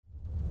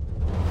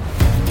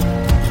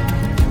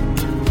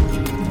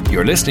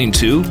You're listening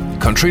to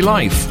Country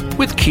Life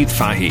with Keith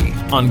Fahey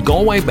on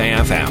Galway Bay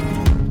FM.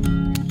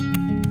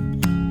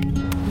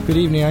 Good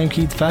evening, I'm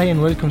Keith Fahey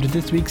and welcome to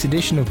this week's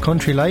edition of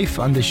Country Life.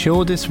 On the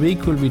show this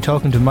week we'll be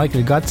talking to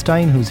Michael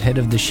Gottstein, who's head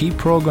of the sheep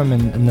programme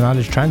in the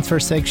knowledge transfer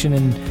section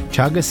in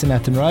Teagasc in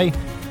Athenry.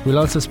 We'll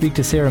also speak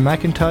to Sarah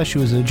McIntosh,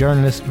 who is a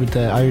journalist with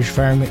the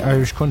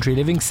Irish Country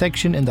Living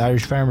section in the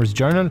Irish Farmers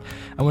Journal.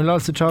 And we'll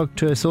also talk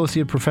to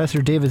Associate Professor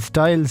David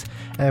Stiles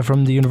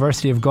from the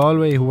University of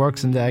Galway, who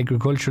works in the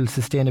Agricultural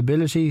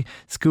Sustainability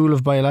School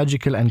of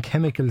Biological and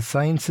Chemical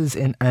Sciences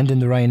in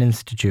the Ryan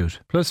Institute.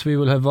 Plus we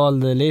will have all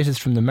the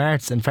latest from the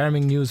marts and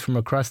farming news from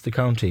across the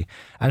county.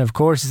 And of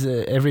course,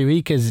 every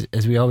week, as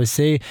we always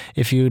say,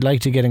 if you'd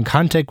like to get in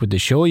contact with the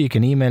show, you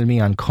can email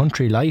me on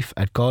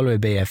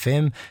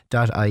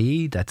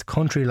countrylife@galwaybayfm.ie. That's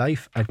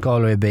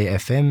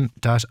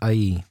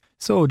countrylife@galwaybayfm.ie.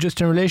 So, just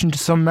in relation to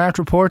some mart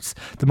reports,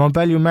 the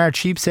Montbellew Mart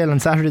sheep sale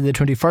on Saturday the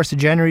 21st of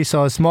January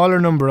saw a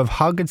smaller number of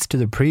hoggets to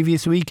the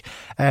previous week,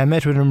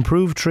 met with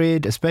improved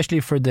trade,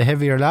 especially for the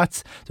heavier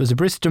lots. There was a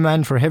brisk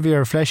demand for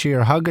heavier,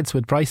 fleshier hoggets,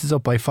 with prices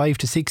up by €5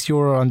 to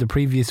 €6 on the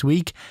previous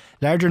week.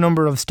 Larger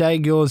number of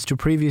stag ewes to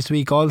previous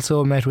week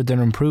also met with an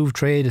improved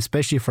trade,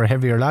 especially for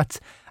heavier lots.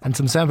 And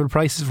some sample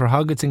prices for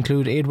hoggets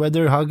include 8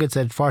 weather hoggets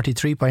at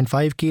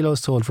 43.5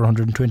 kilos, sold for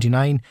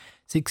 129.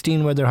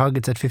 16 weather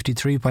hoggets at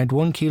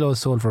 53.1 kilos,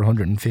 sold for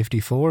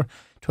 154.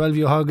 12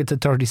 ewe hoggets at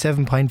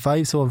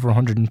 37.5, sold for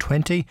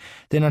 120.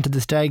 Then onto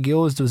the stag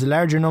ewes, there was a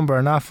larger number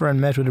on offer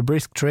and met with a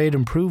brisk trade,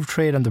 improved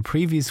trade on the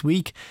previous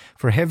week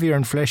for heavier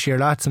and fleshier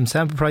lots. Some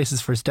sample prices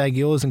for stag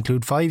ewes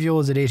include 5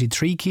 ewes at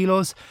 83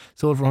 kilos,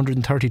 sold for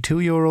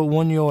 €132.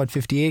 1 ewe at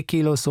 58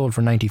 kilos, sold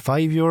for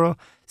 €95.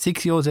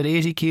 6 ewes at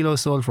 80 kilos,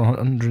 sold for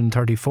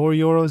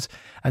 €134.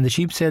 And the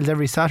sheep sales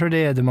every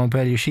Saturday at the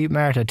Montbellew Sheep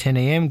Mart at 10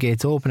 a.m,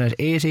 gates open at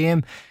 8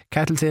 a.m.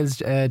 Cattle sales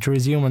to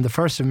resume on the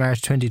 1st of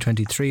March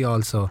 2023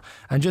 also.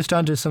 And just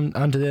onto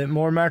the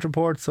more mart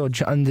reports. So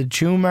on the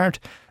Tuam Mart,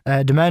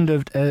 demand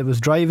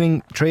was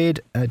driving trade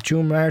at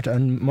Tuam Mart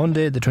on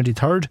Monday the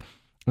 23rd.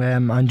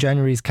 On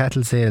January's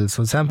cattle sales.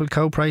 So some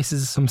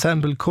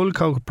sample cull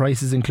cow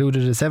prices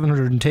included a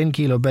 710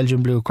 kilo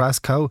Belgian Blue Cross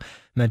cow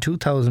at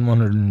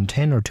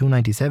 2,110 or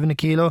 297 a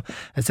kilo,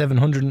 a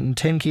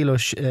 710 kilo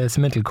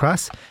Simmental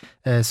Cross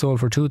sold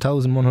for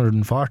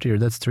 2,140, or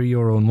that's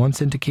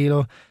 €3.01 a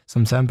kilo.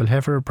 Some sample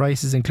heifer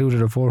prices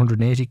included a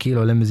 480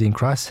 kilo Limousin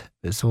Cross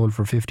sold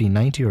for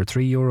 €15.90 or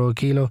 €3 a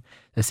kilo,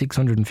 a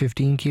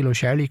 615 kilo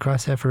Charlie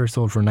Cross heifer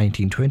sold for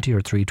 €19.20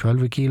 or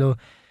 €3.12 a kilo.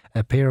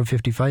 A pair of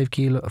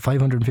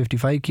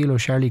 555 kilo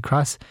Charlie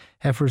Cross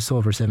heifers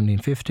sold for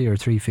 €17.50 or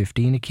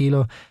 €3.15 a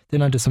kilo.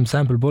 Then onto some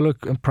sample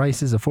bullock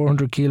prices. A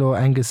 400 kilo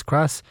Angus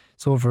Cross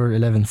sold for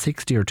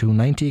 €11.60 or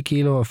 €2.90 a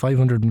kilo. A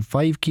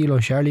 505 kilo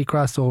Charlie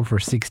Cross sold for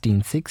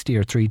 €16.60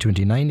 or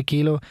 €3.29 a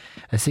kilo.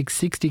 A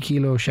 660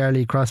 kilo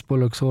Charlie Cross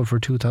bullock sold for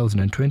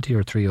 €2,020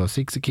 or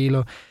 €3.06 a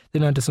kilo.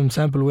 Then onto some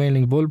sample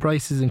weanling bull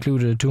prices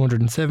included a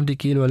 270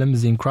 kilo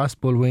Limousin Cross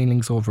bull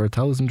weanling sold for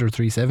 €1,000 or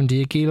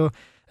 €3.70 a kilo.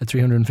 A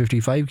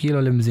 355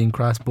 kilo Limousin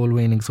Cross bull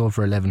weanling sold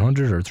for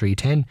 €1,100 or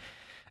 €3.10,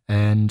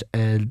 and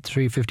a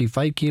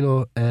 355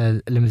 kilo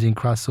Limousin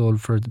Cross sold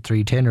for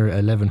 €3.10 or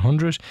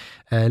 €1,100.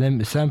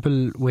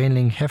 Sample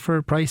weanling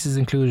heifer prices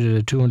included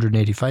a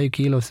 285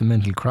 kilo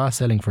Simmental Cross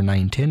selling for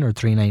 €9.10 or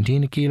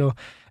 €3.19 a kilo.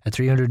 A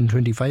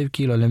 325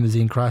 kilo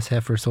Limousin Cross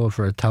heifer sold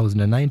for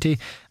 €1,090,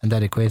 and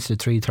that equates to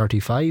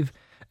 €3.35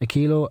 a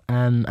kilo.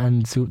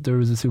 There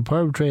was a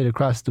superb trade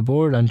across the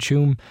board on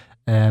Tuam.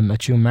 At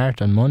Tuam Mart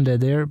on Monday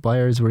there,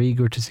 buyers were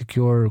eager to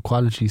secure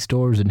quality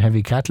stores and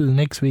heavy cattle.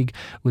 Next week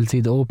we'll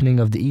see the opening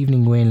of the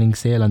evening weanling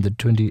sale on for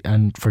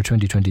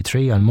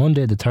 2023 on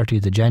Monday the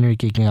 30th of January,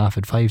 kicking off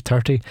at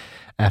 5:30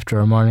 after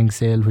a morning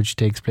sale which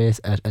takes place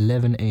at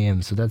 11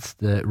 a.m. So that's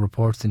the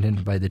reports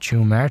intended by the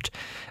Tuam Mart.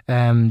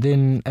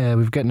 Then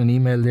we've gotten an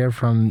email there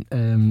from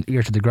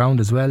Ear to the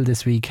Ground as well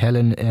this week.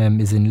 Helen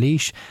is in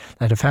Laois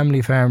at a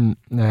family farm,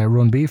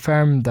 run beef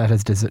farm that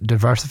has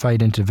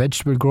diversified into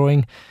vegetable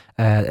growing.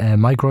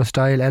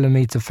 Micro-style. Ella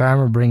meets a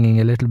farmer bringing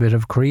a little bit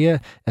of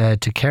Korea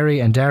to Kerry,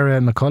 and Dara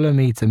McCullough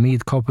meets a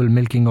Meath couple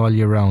milking all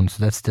year round.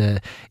 So that's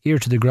the Ear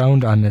to the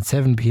Ground on at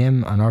 7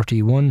 p.m. on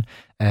RT1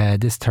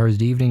 this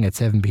Thursday evening at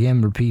 7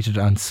 p.m, repeated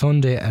on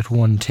Sunday at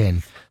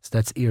 1:10. So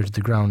that's Ear to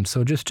the Ground.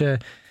 So just to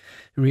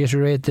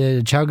reiterate,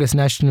 the Teagasc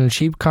National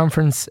Sheep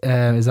Conference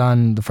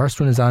the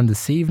first one is on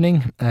this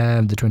evening,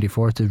 the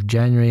 24th of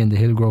January in the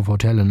Hillgrove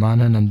Hotel in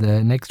Monaghan, and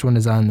the next one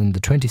is on the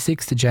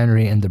 26th of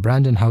January in the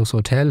Brandon House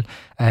Hotel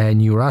in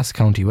New Ross,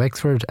 County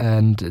Wexford,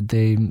 and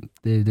they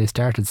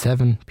start at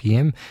 7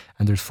 p.m,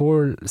 and there's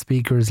 4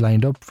 speakers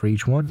lined up for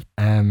each one.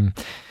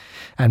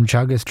 And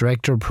Teagasc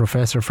Director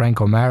Professor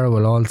Frank O'Mara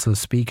will also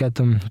speak at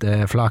them.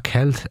 The flock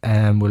health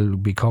will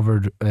be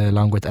covered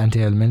along with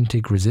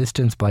antiemetic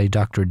resistance by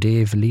Dr.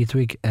 Dave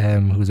Leithwick,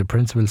 who's a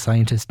principal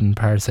scientist in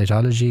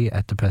parasitology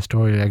at the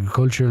Pastoral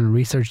Agricultural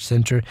Research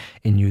Centre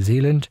in New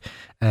Zealand.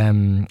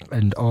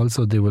 And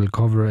also they will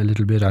cover a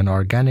little bit on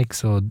organic.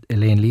 So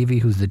Elaine Levy,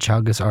 who's the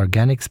Teagasc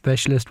organic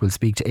specialist, will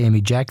speak to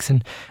Amy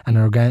Jackson, an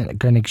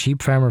organic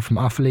sheep farmer from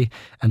Offaly,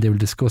 and they will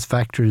discuss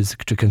factors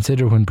to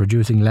consider when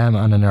producing lamb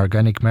on an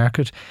organic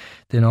market.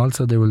 Then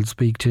also they will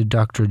speak to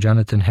Dr.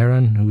 Jonathan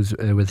Heron, who's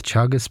with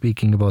Teagasc,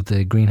 speaking about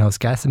the greenhouse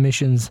gas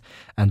emissions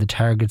and the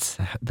targets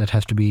that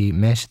have to be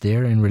met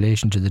there in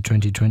relation to the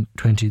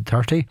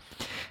 2030.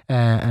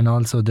 And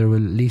also they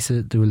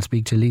will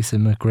speak to Lisa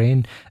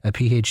McRae, a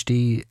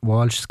PhD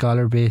Walsh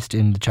scholar based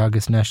in the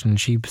Teagasc National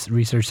Sheep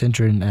Research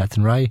Centre in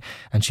Athenry,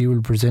 and she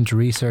will present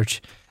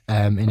research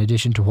in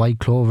addition to white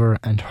clover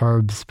and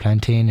herbs,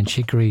 plantain and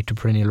chicory to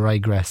perennial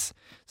ryegrass.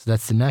 So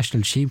that's the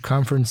National Sheep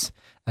Conference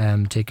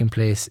taking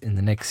place in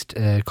the next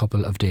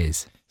couple of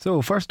days.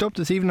 So first up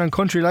this evening on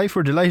Country Life,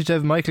 we're delighted to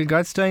have Michael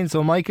Godstein.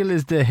 So Michael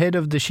is the head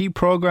of the sheep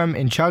programme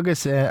in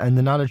Teagasc and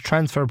the knowledge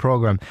transfer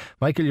programme.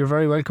 Michael, you're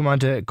very welcome on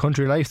to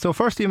Country Life. So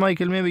firstly,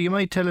 Michael, maybe you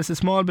might tell us a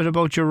small bit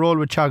about your role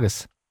with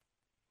Teagasc.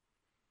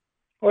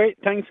 All right,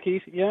 thanks,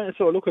 Keith. Yeah,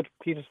 so look,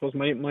 Keith, I suppose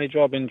my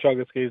job in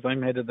Teagasc is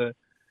I'm head of the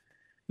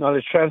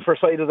knowledge transfer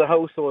side of the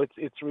house, so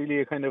it's really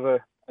a kind of a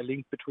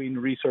link between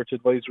research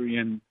advisory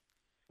and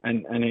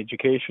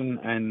education,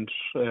 and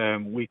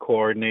we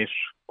coordinate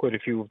quite a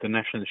few of the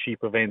national sheep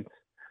events,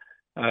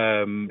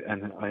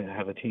 and I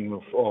have a team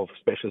of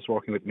specialists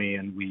working with me,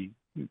 and we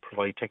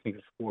provide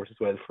technical support as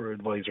well for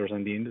advisors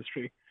in the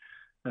industry.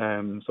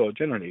 So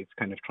generally it's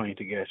kind of trying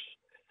to get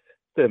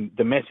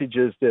the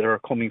messages that are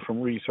coming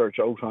from research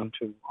out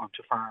onto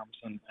farms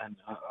and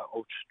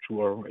out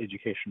to our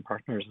education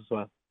partners as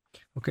well.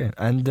 Okay,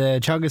 and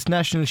the Teagasc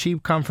National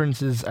Sheep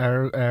Conferences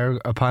are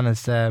upon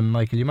us.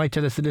 Michael, you might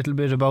tell us a little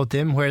bit about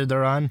them, where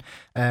they're on,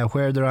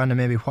 and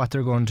maybe what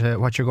you're going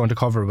to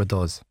cover with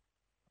those.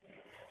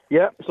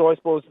 Yeah, so I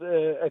suppose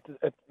at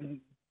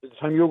the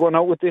time you're going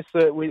out with this,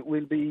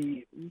 we'll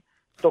be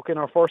stuck in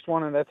our first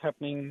one, and that's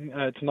happening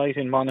tonight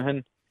in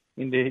Monaghan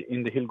in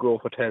the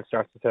Hillgrove Hotel.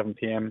 Starts at 7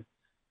 p.m.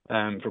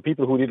 For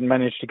people who didn't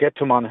manage to get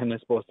to Monaghan, I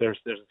suppose there's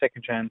a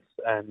second chance,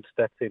 and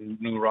that's in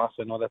New Ross.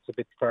 I know that's a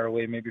bit far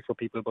away maybe for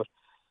people, but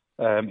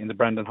in the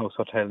Brandon House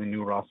Hotel in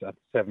New Ross at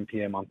 7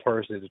 p.m. on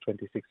Thursday the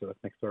 26th, so that's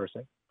next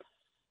Thursday.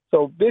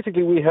 So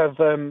basically we have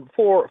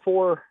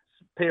four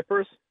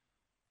papers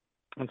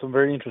and some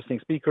very interesting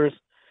speakers.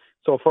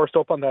 So first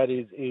up on that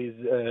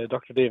is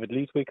Dr. David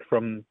Leithwick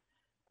from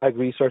Ag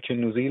Research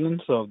in New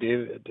Zealand. So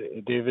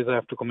Dave is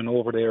after coming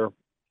over there,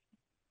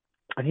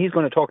 and he's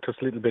going to talk to us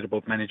a little bit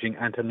about managing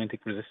anthelmintic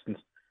resistance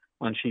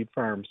on sheep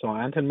farms. So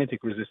anthelmintic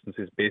resistance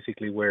is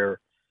basically where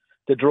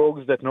the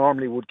drugs that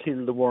normally would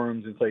kill the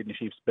worms inside the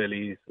sheep's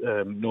bellies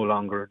no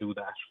longer do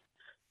that.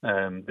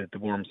 The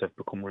worms have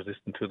become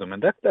resistant to them,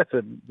 and that's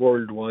a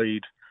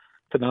worldwide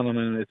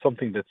phenomenon. It's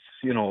something that's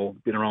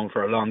been around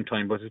for a long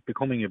time, but it's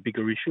becoming a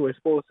bigger issue. I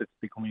suppose it's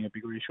becoming a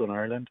bigger issue in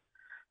Ireland,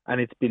 and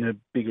it's been a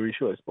bigger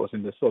issue, I suppose,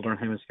 in the southern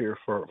hemisphere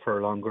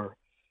for longer.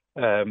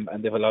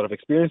 And they have a lot of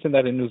experience in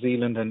that in New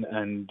Zealand,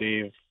 and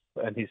Dave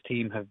and his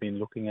team have been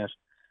looking at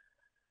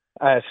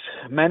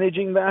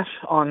managing that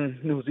on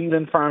New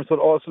Zealand farms, but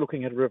also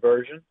looking at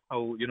reversion.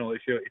 How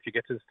if you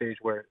get to the stage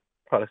where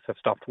products have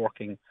stopped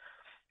working,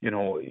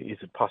 is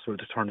it possible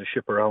to turn the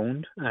ship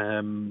around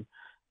and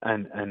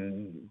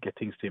get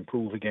things to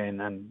improve again?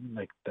 And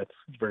that's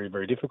very,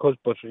 very difficult.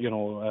 But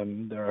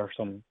there are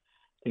some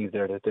things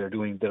there that they're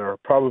doing that are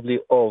probably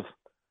of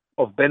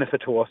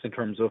benefit to us in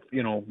terms of,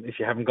 if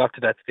you haven't got to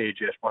that stage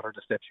yet, what are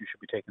the steps you should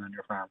be taking on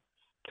your farm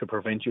to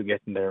prevent you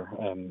getting there,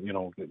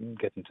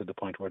 getting to the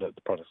point where the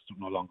products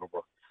no longer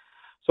work.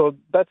 So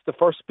that's the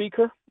first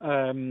speaker.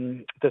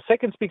 The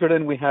second speaker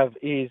then we have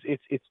is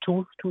it's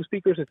two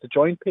speakers. It's a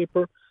joint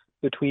paper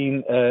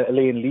between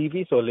Elaine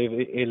Levy. So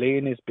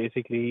Elaine is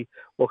basically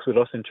works with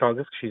us in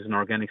Teagasc. She's an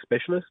organic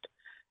specialist,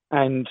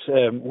 and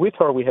with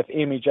her we have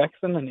Amy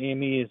Jackson, and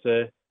Amy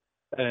is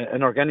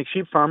an organic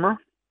sheep farmer.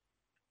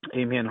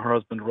 Amy and her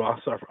husband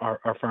Ross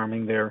are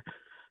farming there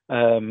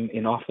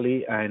in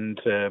Offaly, and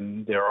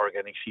they're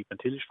organic sheep and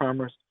tillage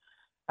farmers,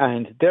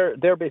 and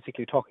they're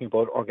basically talking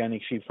about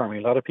organic sheep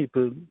farming. A lot of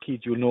people,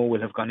 Keith, will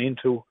have gone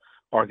into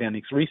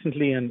organics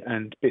recently,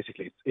 and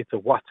basically it's a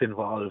what's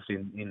involved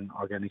in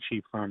organic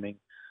sheep farming.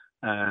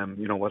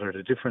 What are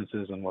the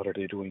differences and what are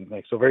they doing?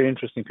 So very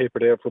interesting paper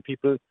there for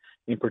people,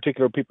 in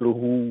particular people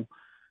who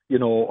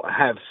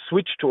have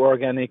switched to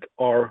organic,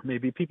 or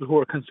maybe people who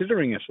are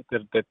considering it,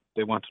 that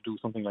they want to do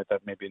something like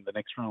that maybe in the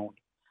next round.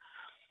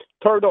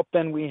 Third up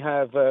then we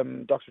have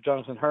Dr.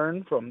 Jonathan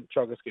Hearn from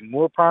Teagasc in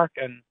Moore Park,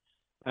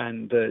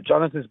 and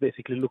Jonathan is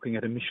basically looking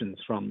at emissions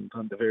from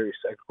the various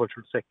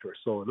agricultural sectors.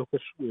 So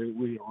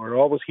we are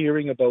always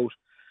hearing about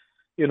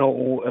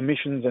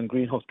emissions and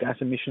greenhouse gas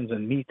emissions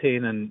and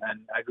methane and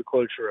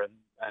agriculture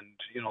and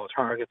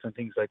targets and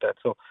things like that.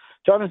 So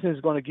Jonathan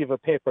is going to give a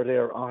paper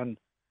there on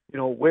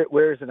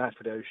where is it at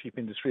for the Irish sheep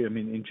industry. I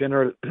mean, in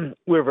general,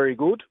 we're very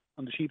good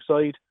on the sheep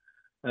side.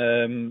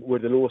 We're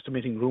the lowest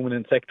emitting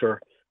ruminant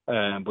sector,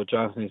 but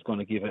Jonathan is going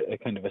to give a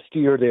kind of a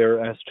steer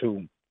there as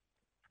to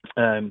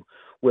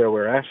where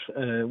we're at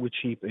with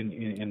sheep in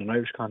an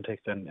Irish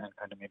context, and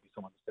kind of maybe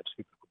some of the steps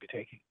people could be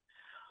taking.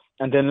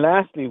 And then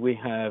lastly, we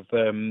have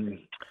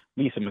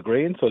Lisa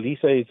McGrain. So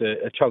Lisa is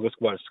a Teagasc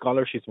Wild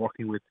scholar. She's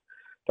working with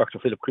Dr.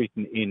 Philip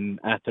Cretan in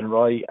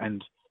Athenry,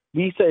 and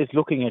Lisa is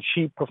looking at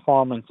sheep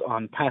performance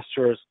on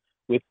pastures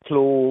with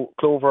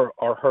clover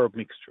or herb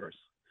mixtures.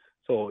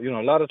 So,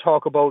 a lot of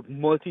talk about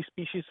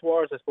multi-species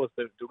swards. I suppose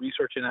the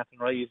research in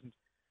Athenry isn't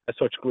as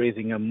such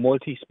grazing a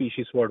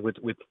multi-species sward with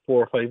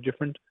 4 or 5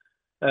 different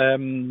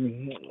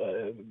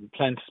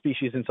plant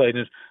species inside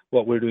it.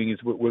 What we're doing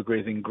is we're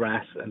grazing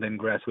grass, and then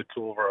grass with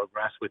clover or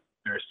grass with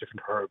various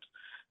different herbs.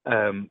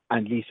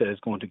 And Lisa is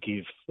going to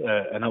give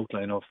an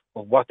outline of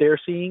what they're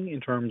seeing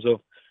in terms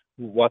of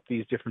what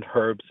these different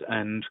herbs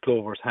and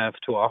clovers have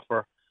to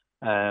offer,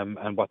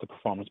 and what the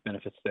performance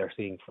benefits they're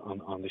seeing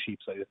on the sheep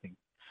side of things.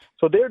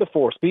 So they're the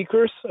 4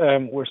 speakers.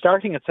 We're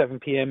starting at 7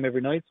 p.m.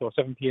 every night, so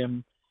 7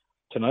 p.m.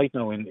 tonight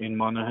now in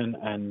Monaghan,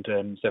 and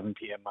 7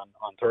 p.m.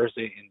 on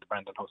Thursday in the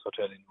Brandon House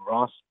Hotel in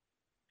Ross.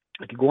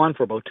 It'll go on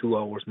for about 2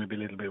 hours, maybe a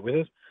little bit with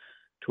it,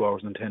 2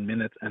 hours and 10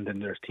 minutes, and then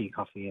there's tea,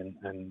 coffee,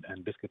 and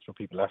biscuits for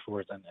people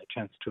afterwards, and a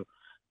chance to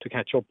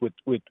catch up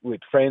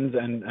with friends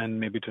and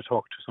maybe to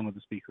talk to some of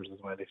the speakers as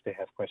well if they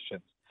have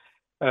questions.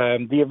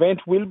 The event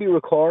will be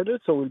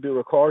recorded, so we'll be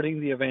recording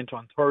the event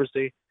on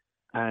Thursday,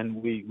 and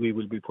we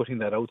will be putting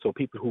that out, so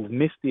people who've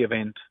missed the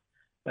event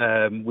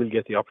will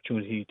get the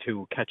opportunity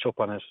to catch up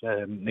on it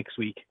next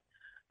week.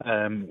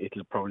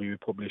 It'll probably be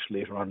published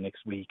later on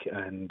next week,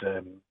 and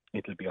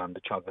it'll be on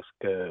the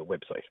Teagasc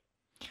website.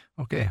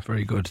 Okay,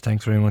 very good.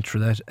 Thanks very much for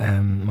that,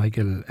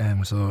 Michael.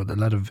 So a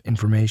lot of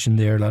information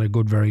there, a lot of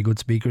very good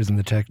speakers in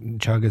the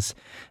Teagasc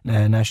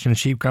National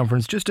Sheep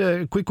Conference. Just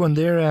a quick one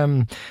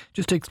there,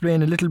 just to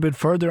explain a little bit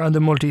further on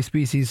the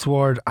multi-species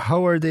sward.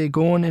 How are they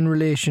going in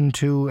relation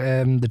to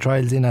the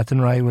trials in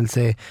Athenry, we'll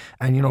say,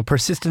 and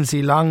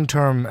persistency long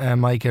term,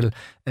 Michael?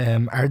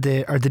 Are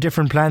the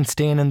different plants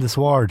staying in the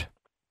sward?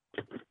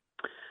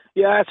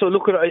 Yeah, so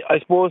look, I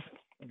suppose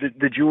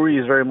the jury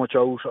is very much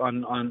out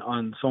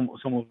on some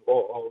of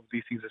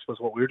these things. I suppose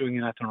what we're doing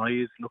in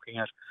Athenry is looking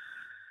at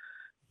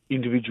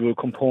individual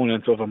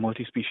components of a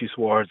multi-species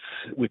swards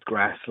with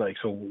grass.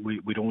 So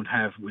we don't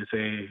have, we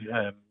say,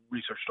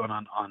 research done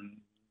on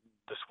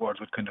the swards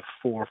with kind of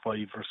 4 or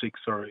 5 or 6,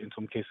 or in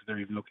some cases they're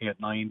even looking at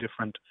 9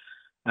 different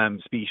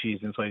species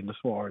inside the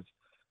swards.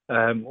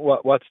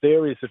 What's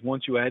there is that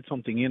once you add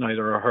something in,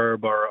 either a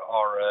herb or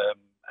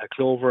a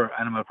clover,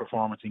 animal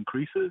performance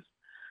increases.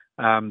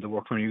 The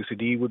work from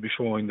UCD would be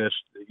showing that,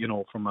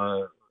 from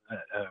a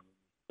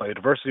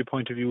biodiversity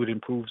point of view, it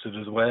improves it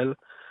as well.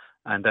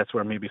 And that's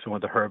where maybe some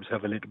of the herbs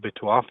have a little bit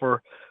to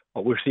offer.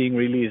 What we're seeing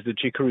really is the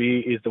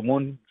chicory is the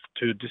one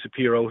to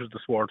disappear out of the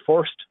sward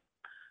first.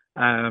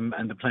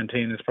 And the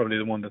plantain is probably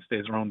the one that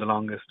stays around the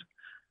longest.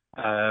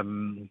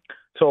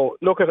 So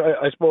look at,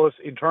 I suppose,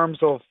 in terms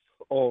of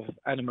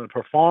animal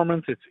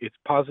performance, it's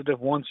positive.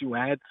 Once you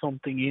add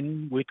something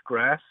in with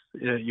grass,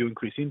 you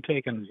increase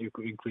intake and you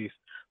increase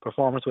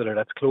performance, whether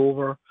that's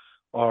clover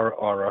or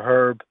a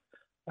herb.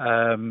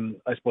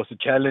 I suppose the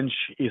challenge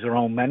is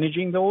around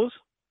managing those.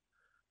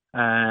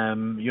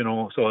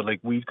 So like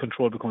weed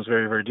control becomes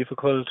very, very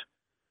difficult.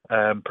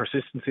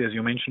 Persistency, as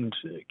you mentioned,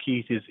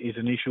 Keith, is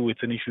an issue.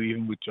 It's an issue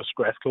even with just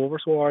grass clover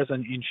swards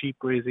and in sheep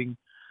grazing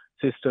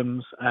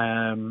systems.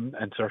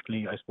 And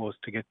certainly, I suppose,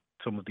 to get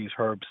some of these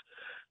herbs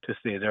to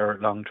stay there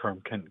long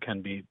term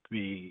can be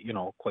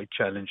quite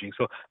challenging.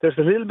 So there's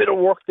a little bit of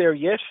work there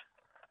yet.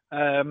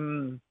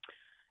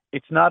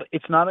 It's not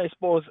I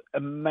suppose a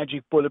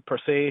magic bullet per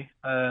se.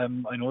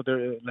 I know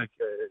there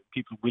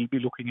people will be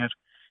looking at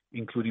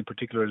including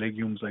particular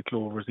legumes like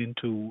clovers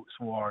into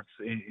swards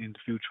in the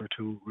future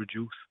to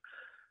reduce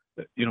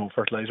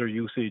fertilizer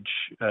usage,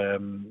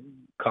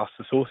 costs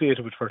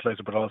associated with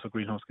fertilizer, but also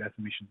greenhouse gas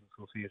emissions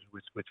associated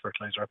with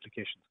fertilizer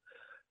applications.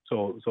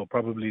 So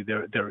probably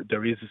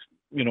there is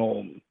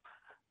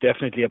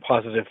definitely a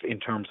positive in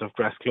terms of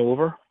grass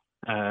clover.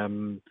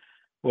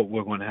 But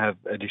we're going to have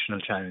additional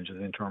challenges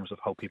in terms of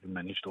how people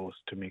manage those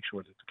to make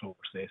sure that the clover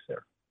stays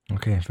there.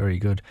 Okay, very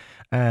good.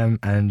 And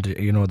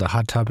the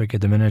hot topic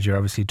at the minute, you're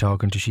obviously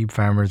talking to sheep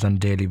farmers on a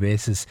daily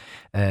basis.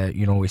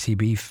 We see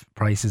beef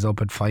prices up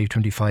at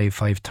 $5.25,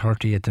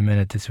 $5.30 at the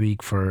minute this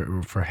week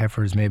for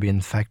heifers, maybe in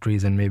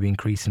factories, and maybe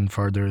increasing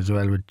further as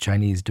well with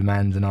Chinese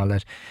demands and all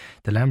that.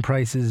 The lamb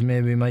prices,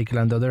 maybe, Michael,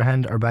 on the other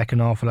hand, are back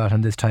an awful lot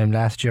on this time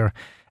last year.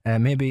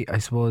 Maybe, I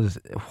suppose,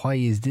 why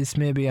is this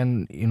maybe,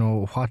 and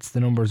what's the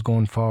numbers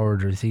going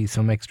forward, or see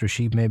some extra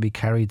sheep maybe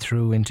carried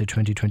through into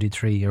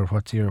 2023, or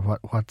what's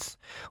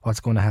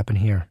going to happen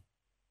here?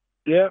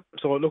 Yeah,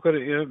 so look at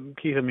it,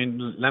 Keith. I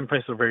mean, lamb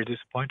prices are very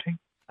disappointing,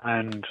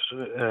 and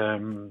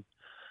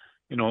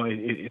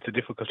it's a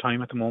difficult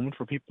time at the moment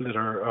for people that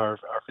are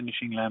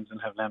finishing lambs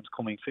and have lambs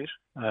coming fit.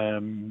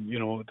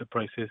 The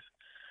price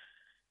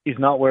is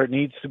not where it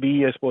needs to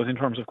be, I suppose, in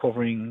terms of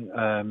covering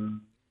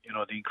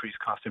the increased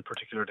cost, in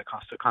particular the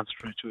cost of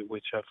concentrate,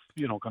 which have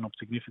gone up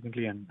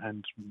significantly,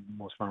 and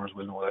most farmers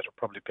will know that are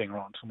probably paying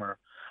around somewhere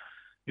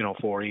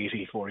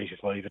 480,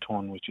 485 a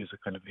tonne, which is a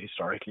kind of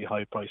historically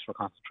high price for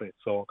concentrate.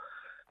 So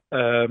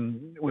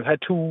we've had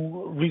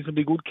two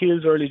reasonably good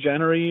kills early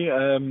January.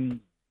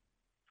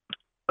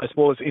 I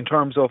suppose in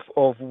terms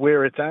of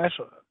where it's at,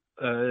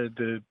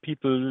 the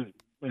people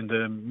in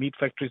the meat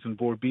factories in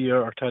Bord Bia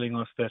are telling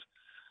us that,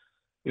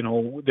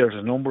 there's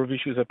a number of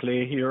issues at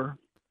play here.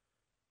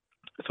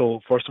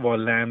 So first of all,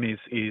 lamb is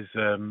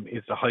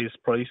the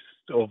highest price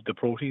of the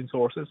protein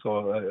sources.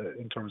 So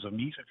in terms of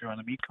meat, if you're on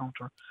a meat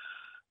counter,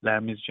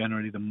 lamb is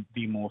generally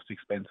the most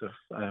expensive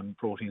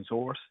protein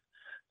source.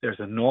 There's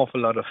an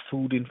awful lot of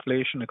food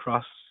inflation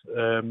across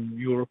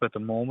Europe at the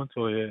moment.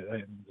 So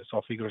I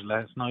saw figures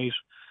last night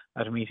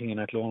at a meeting in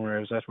Athlone where I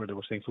was at, where they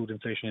were saying food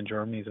inflation in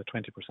Germany is at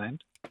 20%.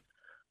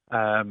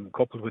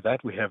 Coupled with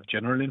that, we have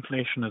general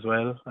inflation as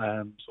well.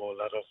 So a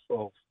lot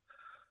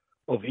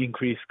of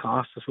increased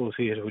costs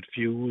associated with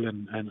fuel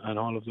and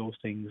all of those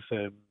things,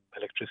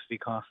 electricity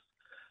costs.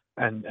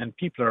 And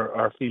people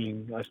are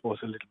feeling, I suppose,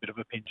 a little bit of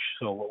a pinch.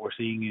 So what we're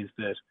seeing is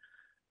that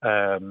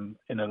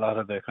in a lot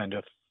of the kind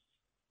of,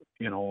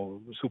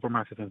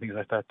 supermarkets and things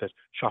like that, that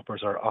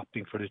shoppers are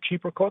opting for the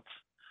cheaper cuts.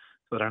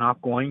 So they're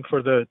not going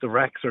for the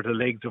racks or the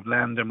legs of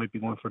lamb. They might be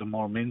going for the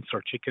more mince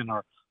or chicken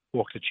or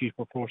the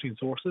cheaper protein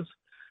sources.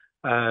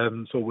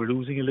 So we're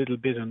losing a little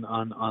bit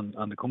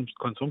on the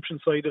consumption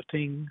side of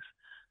things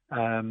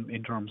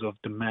in terms of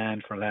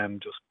demand for lamb,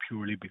 just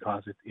purely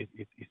because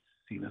it's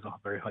seen as a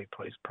very high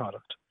priced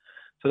product.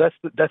 So that's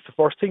the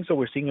first thing. So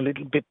we're seeing a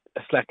little bit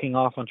slacking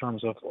off in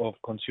terms of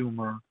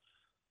consumer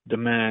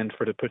demand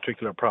for the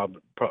particular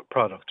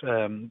product.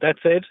 That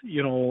said,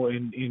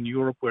 in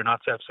Europe we're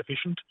not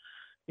self-sufficient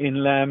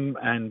in lamb,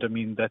 and I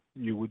mean that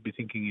you would be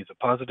thinking is a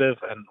positive.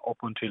 And up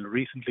until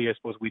recently, I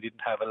suppose we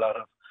didn't have a lot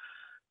of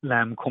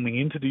lamb coming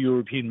into the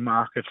European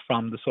market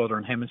from the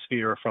southern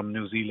hemisphere, from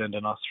New Zealand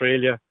and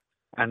Australia,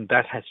 and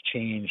that has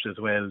changed as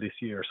well this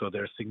year. So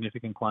there's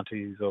significant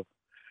quantities of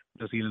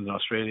New Zealand and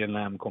Australian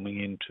lamb coming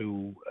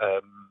into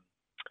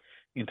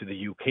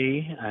the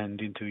UK and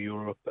into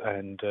Europe,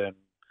 and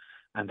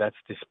that's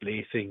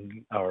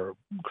displacing or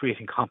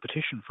creating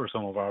competition for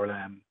some of our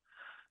lamb,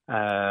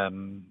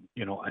 and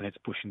it's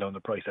pushing down the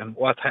price. And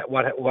what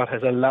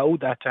has allowed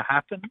that to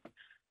happen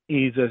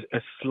is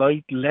a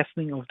slight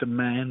lessening of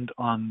demand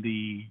on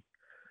the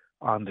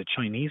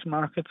Chinese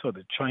market. So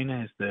that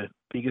China is the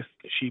biggest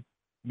sheep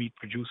meat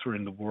producer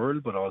in the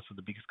world, but also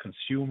the biggest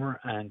consumer,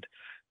 and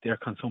their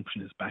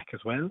consumption is back as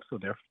well. So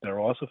they're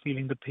also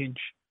feeling the pinch.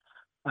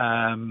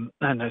 And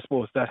I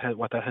suppose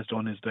what that has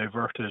done is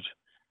diverted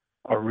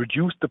or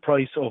reduced the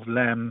price of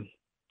lamb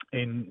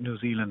in New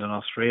Zealand and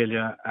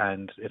Australia,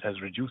 and it has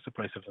reduced the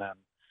price of lamb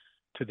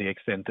to the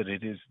extent that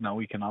it is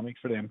now economic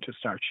for them to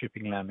start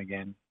shipping lamb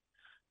again,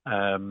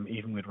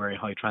 even with very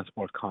high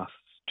transport costs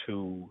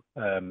to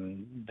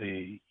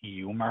the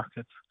EU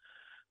markets.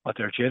 What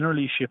they're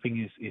generally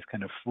shipping is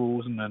kind of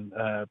frozen and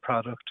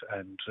product,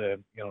 and the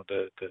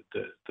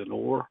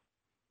lower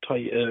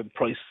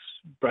price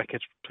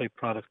bracket type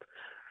product,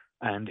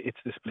 and it's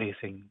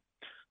displacing,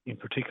 in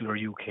particular,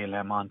 UK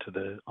lamb onto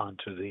the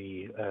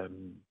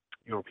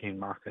European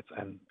markets,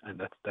 and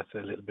that's a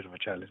little bit of a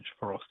challenge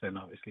for us then,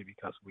 obviously,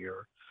 because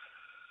we're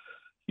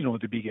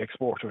the big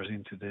exporters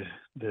into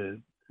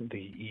the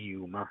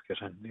EU market,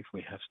 and if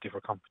we have stiffer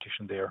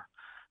competition there.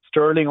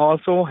 Sterling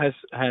also has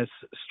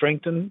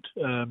strengthened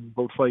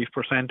about 5%,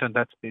 and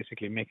that's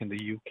basically making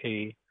the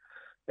UK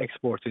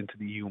exports into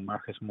the EU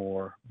markets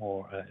more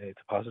it's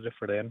a positive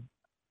for them,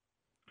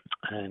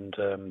 and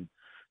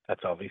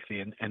that's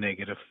obviously a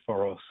negative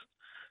for us.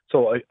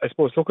 So I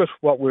suppose look at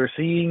what we're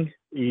seeing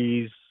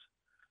is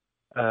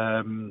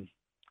a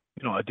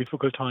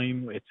difficult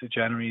time.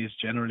 January is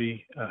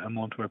generally a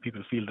month where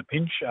people feel the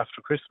pinch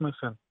after Christmas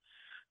and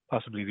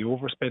possibly the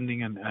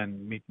overspending,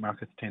 and meat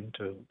markets tend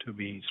to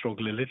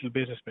struggle a little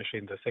bit, especially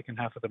in the second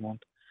half of the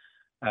month.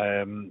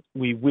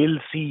 We will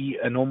see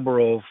a number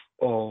of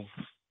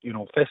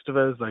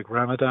festivals like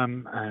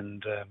Ramadan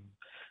and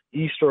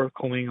Easter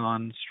coming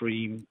on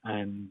stream,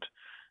 and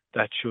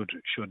that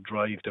should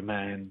drive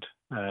demand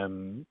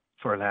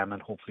for lamb,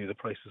 and hopefully the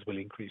prices will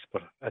increase.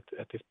 But at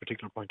this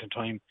particular point in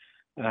time,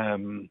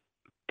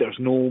 there's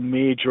no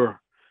major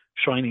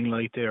shining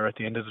light there at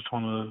the end of the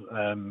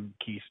tunnel,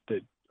 Keith,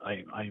 that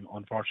I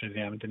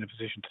unfortunately am in a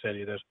position to tell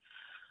you that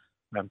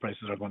lamb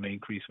prices are going to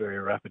increase very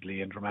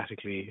rapidly and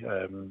dramatically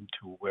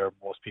to where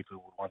most people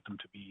would want them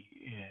to be,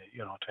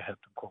 to help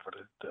them cover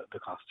the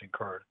costs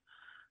incurred.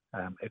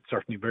 It's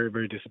certainly very,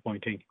 very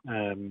disappointing,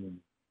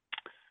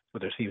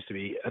 but there seems to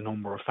be a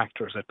number of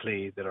factors at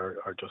play that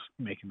are just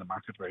making the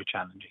market very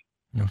challenging.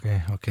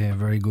 Okay,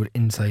 very good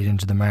insight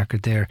into the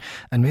market there.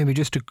 And maybe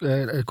just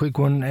a quick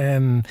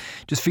one,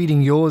 just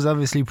feeding ewes,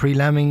 obviously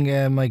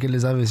pre-lambing, Michael,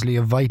 is obviously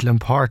of vital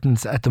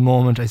importance at the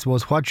moment. I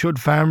suppose, what should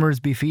farmers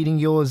be feeding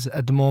ewes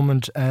at the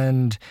moment?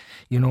 And,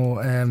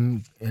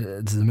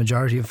 the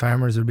majority of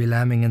farmers will be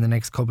lambing in the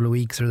next couple of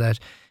weeks, or that,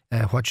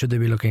 what should they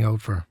be looking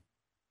out for?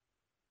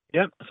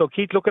 Yeah, so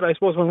Keith, I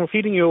suppose when we're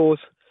feeding ewes,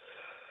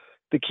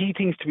 the key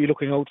things to be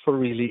looking out for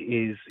really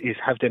is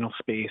have they enough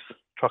space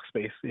truck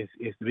space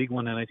is the big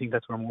one, and I think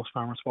that's where most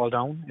farmers fall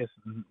down. Is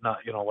not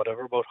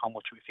whatever about how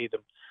much we feed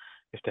them,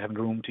 if they haven't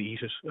room to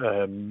eat it,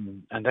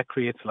 and that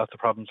creates lots of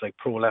problems like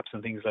prolapse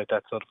and things like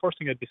that. So the first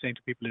thing I'd be saying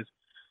to people is,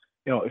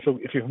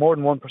 if you have more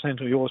than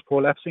 1% of yours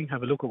prolapsing,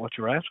 have a look at what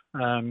you're at.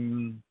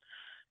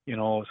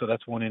 So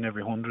that's 1 in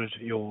every 100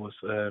 ewes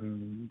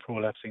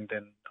prolapsing.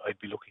 Then I'd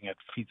be looking at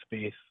feed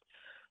space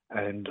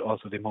and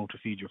also the amount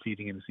of feed you're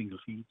feeding in a single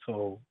feed.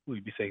 So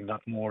we'd be saying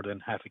not more than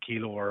half a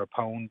kilo or a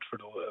pound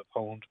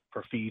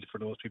per feed for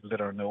those people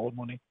that are in the old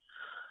money.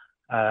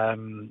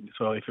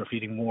 So if you're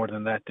feeding more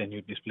than that, then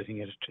you'd be splitting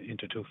it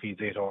into 2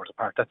 feeds 8 hours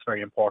apart. That's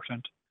very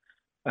important.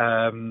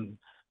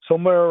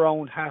 Somewhere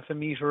around half a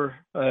metre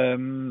to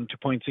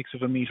 0.6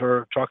 of a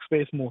metre truck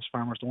space. Most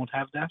farmers don't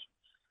have that.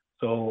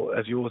 So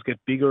as ewes get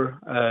bigger,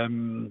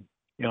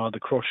 the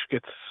crush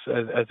gets,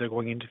 as they're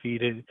going into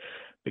feed, it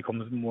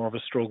becomes more of a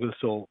struggle.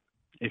 So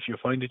if you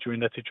find that you're in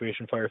that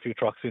situation, fire a few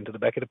trucks into the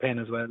back of the pen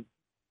as well.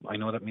 I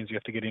know that means you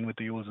have to get in with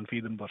the ewes and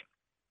feed them, but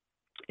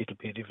it'll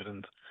pay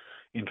dividends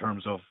in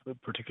terms of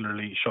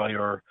particularly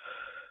shyer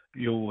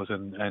ewes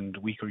and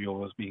weaker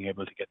ewes being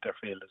able to get their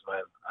fill as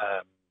well.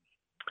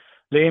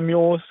 Lame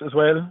ewes as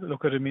well.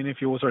 Look at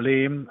if ewes are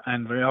lame,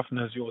 and very often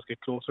as ewes get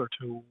closer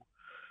to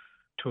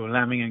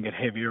lambing and get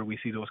heavier, we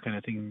see those kind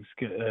of things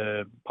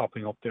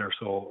popping up there.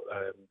 So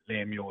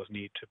lame ewes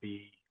need to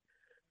be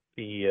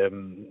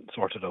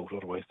sorted out,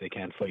 otherwise they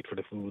can't fight for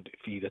the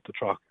feed at the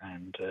trough,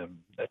 and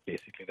that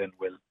basically then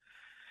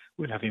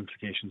will have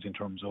implications in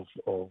terms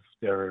of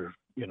their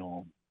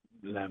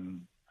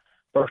lamb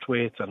birth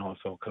weights and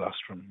also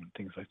colostrum and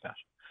things like that.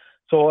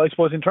 So I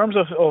suppose in terms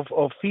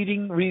of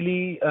feeding,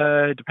 really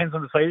depends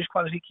on the silage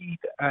quality, Keith,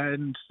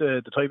 and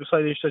the type of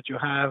silage that you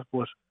have.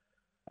 But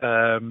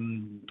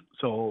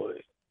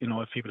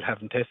if people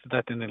haven't tested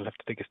that, then they'll have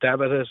to take a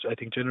stab at it. I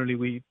think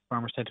generally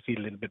farmers tend to feed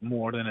a little bit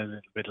more than a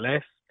little bit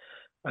less.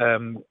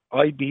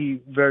 I'd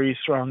be very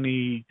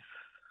strongly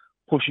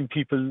pushing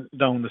people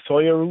down the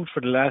soya route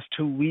for the last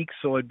 2 weeks.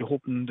 So I'd be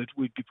hoping that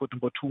we'd be putting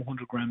about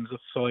 200 grams of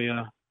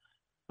soya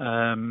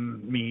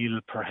meal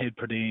per head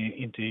per day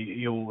into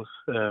ewes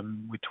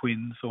with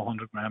twins, so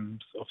 100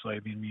 grams of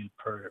soybean meal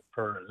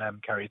per lamb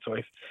carried. So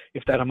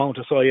if that amount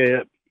of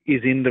soya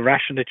is in the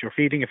ration that you're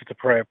feeding, if it's a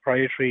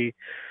proprietary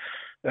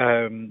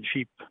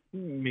sheep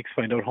mix,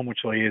 find out how much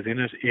soya is in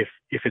it. If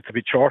it's a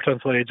bit short on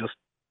soya, just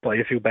buy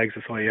a few bags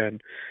of soya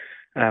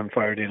and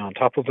fire it in on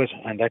top of it,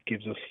 and that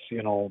gives us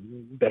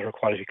better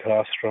quality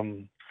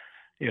colostrum,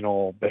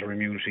 better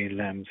immunity in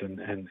lambs and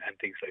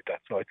things like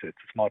that. So it's a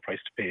small price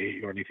to pay.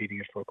 You're only feeding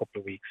it for a couple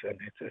of weeks, and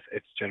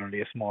it's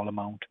generally a small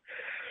amount.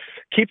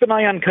 Keep an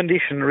eye on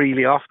condition.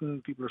 Really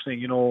often people are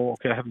saying,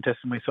 okay, I haven't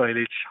tested my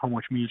silage. How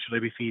much meal should I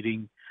be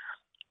feeding?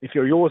 If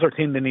your ewes are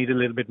thin, they need a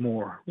little bit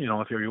more.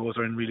 If your ewes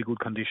are in really good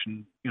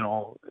condition,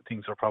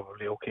 things are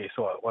probably okay.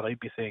 So what I'd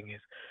be saying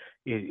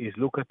is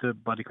look at the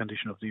body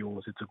condition of the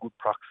ewes. It's a good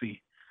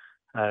proxy.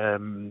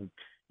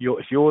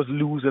 If ewes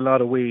lose a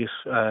lot of weight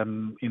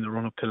in the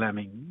run-up to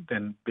lambing,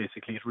 then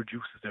basically it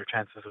reduces their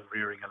chances of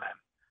rearing a lamb.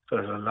 So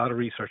there's a lot of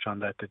research on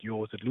that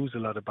ewes that lose a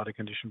lot of body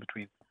condition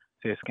between,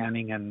 say,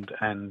 scanning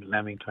and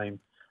lambing time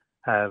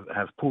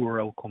have poorer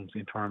outcomes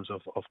in terms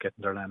of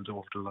getting their lambs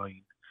over the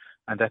line.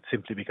 And that's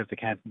simply because they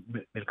can't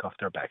milk off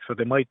their back. So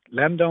they might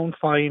lamb down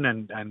fine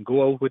and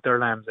go out with their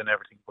lambs and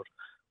everything, but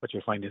what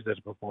you'll find is that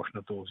a proportion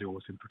of those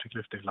ewes, in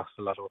particular if they've lost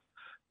a lot of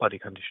body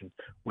condition,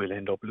 will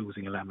end up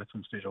losing a lamb at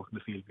some stage out in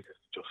the field because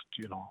they just,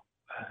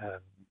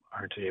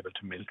 aren't able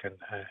to milk and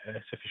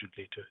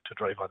sufficiently to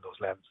drive on those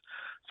lambs.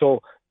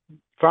 So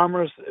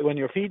farmers, when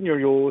you're feeding your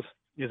ewes,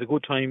 is a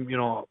good time,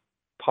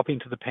 pop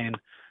into the pen,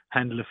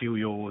 handle a few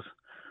ewes.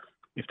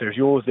 If there's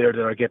ewes there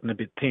that are getting a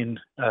bit thin,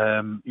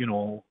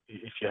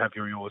 if you have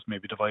your ewes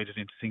maybe divided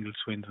into singles,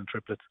 twins and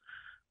triplets,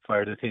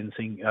 fire the thin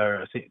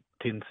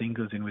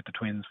singles in with the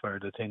twins, fire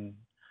the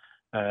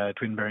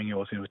twin-bearing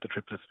ewes in with the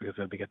triplets, because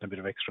they'll be getting a bit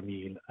of extra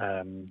meal,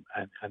 and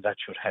that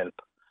should help.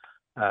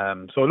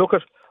 So look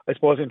at, I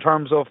suppose, in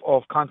terms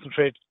of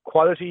concentrate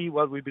quality,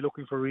 what we'd be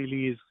looking for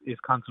really is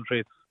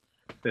concentrates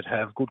that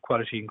have good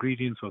quality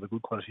ingredients. So the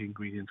good quality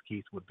ingredients,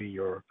 Keith, would be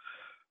your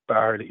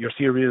barley, your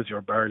cereals,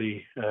 your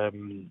barley,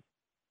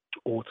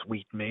 oats,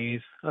 wheat,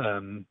 maize,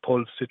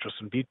 pulp, citrus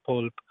and beet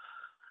pulp.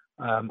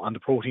 On the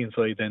protein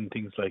side, then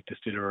things like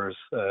distillers,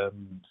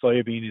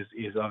 soybean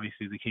is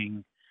obviously the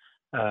king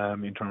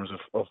in terms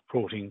of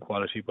protein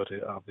quality, but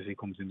it obviously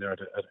comes in there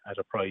at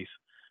a price.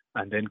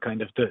 And then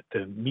kind of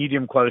the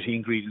medium quality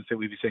ingredients that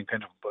we'd be saying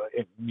kind of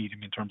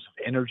medium in terms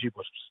of energy,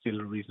 but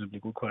still reasonably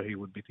good quality,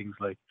 would be things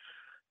like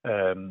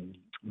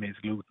maize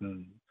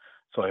gluten,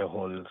 soya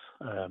hulls,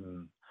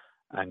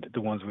 and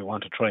the ones we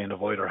want to try and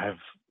avoid or have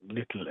as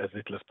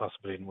little as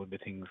possible in would be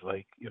things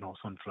like,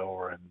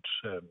 sunflower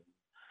and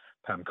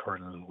palm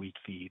kernel, wheat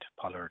feed,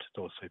 pollard,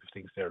 those type of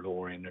things. They're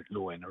low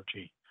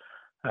energy.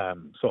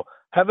 So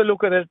have a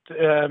look at it.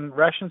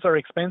 Rations are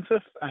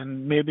expensive,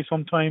 and maybe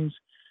sometimes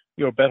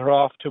you're better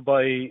off to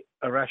buy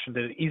a ration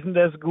that isn't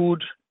as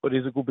good, but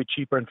is a good bit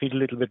cheaper and feed a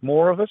little bit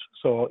more of it.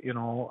 So,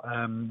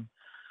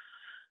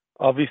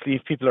 Obviously,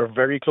 if people are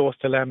very close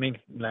to lambing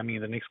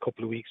in the next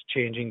couple of weeks,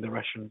 changing the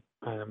ration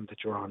that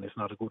you're on is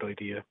not a good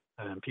idea.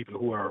 People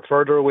who are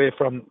further away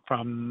from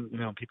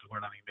people who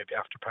are lambing maybe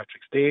after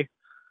Patrick's Day,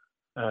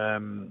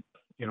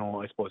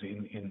 I suppose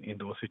in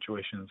those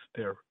situations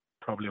they're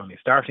probably only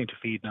starting to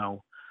feed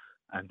now,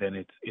 and then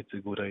it's a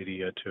good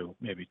idea to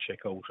maybe check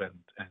out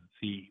and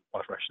see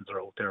what rations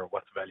are out there,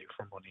 what's value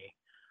for money.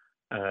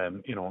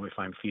 If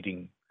I'm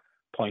feeding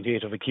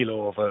 0.8 of a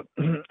kilo of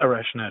a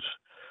ration at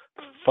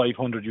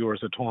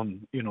 €500 a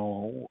ton,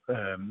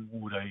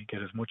 would I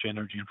get as much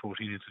energy and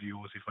protein into the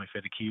ewes if I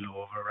fed a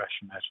kilo of a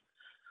ration at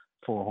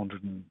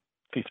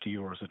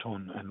 €450 a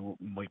ton, and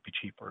might be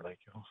cheaper,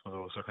 so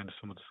those are kind of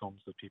some of the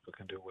sums that people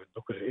can do. And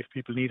look at it. If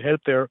people need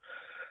help there,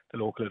 the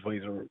local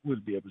advisor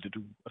will be able to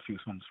do a few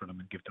sums for them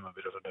and give them a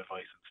bit of advice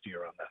and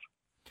steer on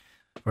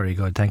that. Very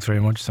good. Thanks very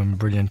much. Some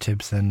brilliant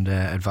tips and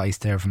advice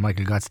there from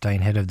Michael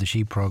Gottstein, head of the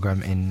sheep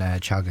programme in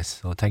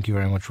Teagasc. So thank you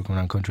very much for coming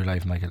on Country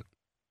Life, Michael.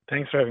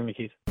 Thanks for having me,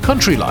 Keith.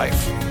 Country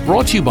Life,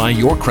 brought to you by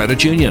your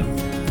credit union.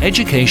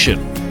 Education.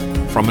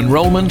 From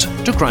enrolment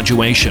to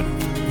graduation,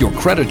 your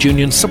credit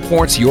union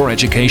supports your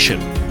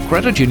education.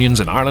 Credit unions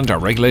in Ireland are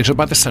regulated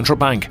by the Central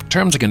Bank.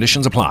 Terms and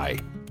conditions apply.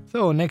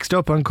 So next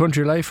up on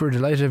Country Life, we're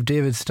delighted to have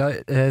David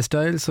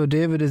Stiles. So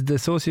David is the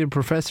Associate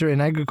Professor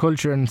in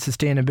Agriculture and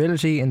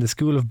Sustainability in the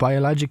School of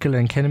Biological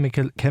and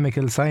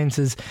Chemical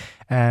Sciences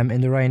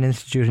in the Ryan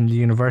Institute in the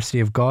University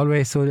of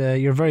Galway. So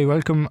you're very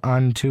welcome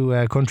on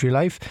to Country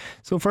Life.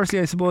 So firstly,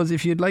 I suppose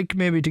if you'd like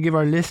maybe to give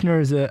our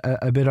listeners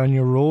a bit on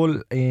your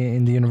role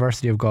in the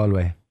University of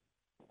Galway.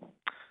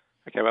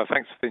 Okay, well,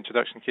 thanks for the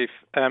introduction, Keith.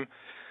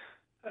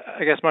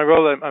 I guess my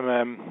role,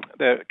 I'm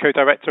the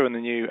co-director on the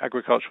new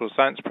agricultural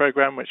science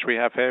program, which we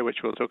have here, which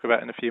we'll talk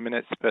about in a few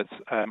minutes. But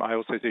I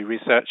also do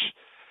research,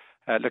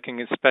 looking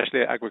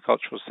especially at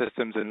agricultural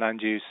systems and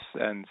land use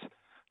and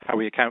how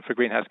we account for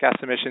greenhouse gas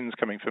emissions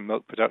coming from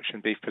milk production,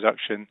 beef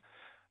production,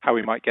 how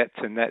we might get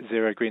to net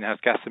zero greenhouse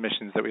gas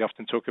emissions that we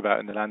often talk about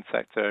in the land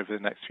sector over the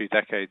next few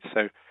decades.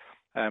 So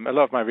a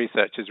lot of my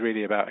research is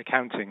really about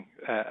accounting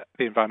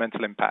the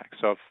environmental impacts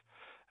of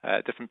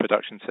different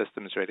production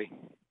systems, really.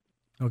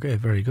 Okay,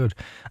 very good.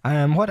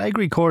 What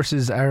agri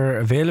courses are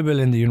available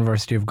in the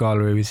University of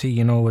Galway? We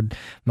see, with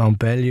Mount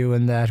Bellew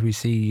and that, we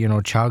see,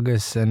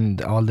 Teagasc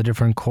and all the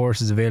different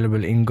courses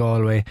available in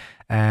Galway.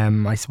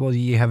 I suppose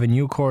you have a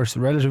new course,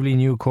 relatively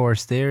new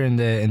course there in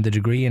the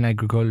degree in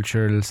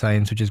agricultural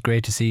science, which is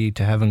great to see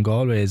to have in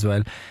Galway as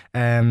well.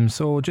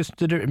 So just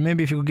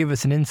maybe if you could give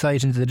us an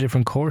insight into the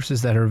different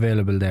courses that are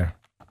available there.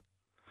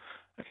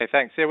 Okay,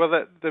 thanks. Yeah,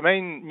 well, the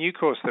main new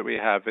course that we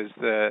have is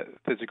the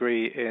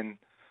degree in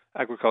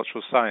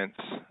agricultural science,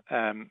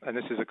 and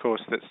this is a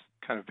course that's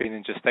kind of been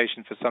in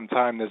gestation for some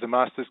time. There's a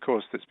master's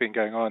course that's been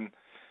going on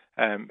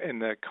in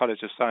the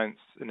College of Science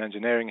and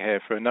Engineering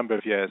here for a number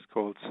of years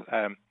called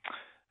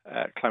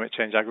Climate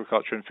Change,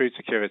 Agriculture and Food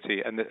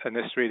Security, and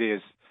this really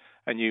is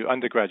a new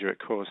undergraduate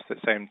course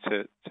that's aimed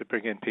to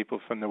bring in people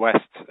from the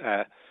West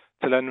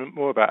to learn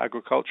more about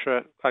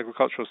agricultural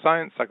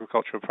science,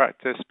 agricultural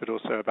practice, but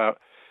also about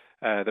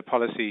the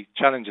policy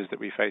challenges that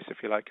we face,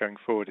 if you like, going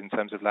forward in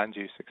terms of land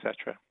use,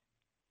 etc.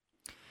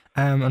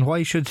 And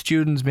why should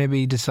students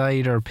maybe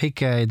decide or pick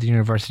the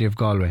University of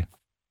Galway?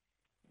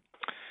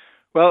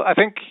 Well, I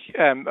think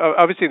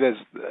obviously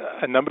there's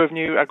a number of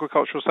new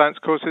agricultural science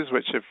courses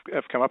which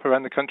have come up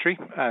around the country,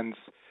 and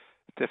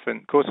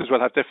different courses will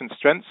have different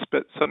strengths,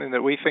 but something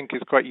that we think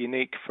is quite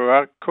unique for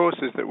our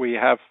course is that we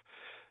have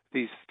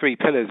these three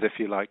pillars, if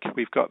you like.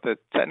 We've got the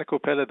technical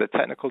pillar, the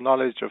technical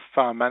knowledge of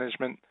farm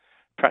management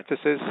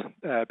practices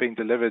being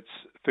delivered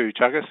through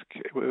Teagasc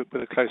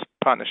with a close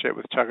partnership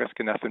with Teagasc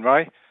and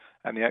Athenry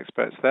and the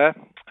experts there.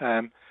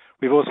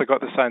 We've also got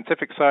the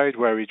scientific side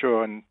where we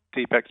draw on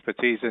deep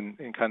expertise in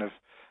kind of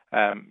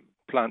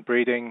plant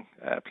breeding,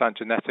 plant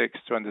genetics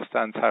to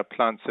understand how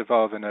plants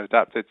evolve and are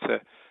adapted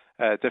to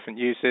different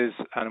uses,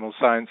 animal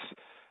science,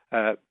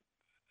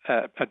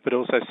 but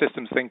also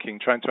systems thinking,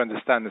 trying to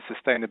understand the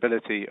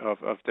sustainability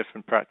of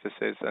different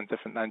practices and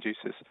different land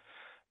uses.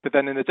 But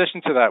then in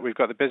addition to that, we've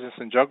got the business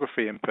and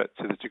geography input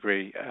to the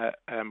degree,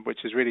 which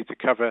is really to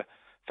cover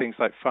things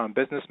like farm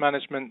business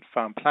management,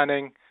 farm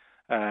planning,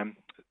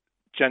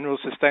 general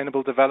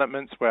sustainable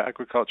developments where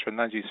agriculture and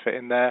land use fit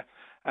in there,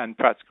 and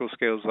practical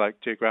skills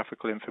like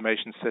geographical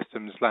information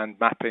systems, land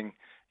mapping,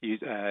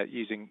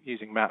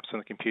 using maps on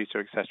the computer,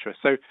 etc.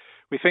 So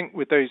we think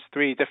with those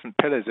three different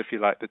pillars, if you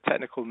like, the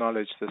technical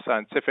knowledge, the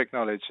scientific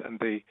knowledge, and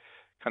the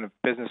kind of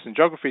business and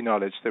geography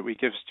knowledge, that we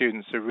give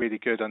students a really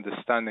good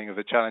understanding of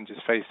the challenges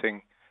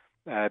facing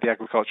the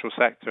agricultural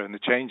sector and the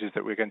changes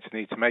that we're going to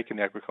need to make in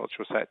the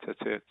agricultural sector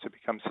to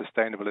become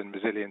sustainable and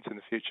resilient in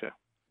the future.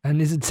 And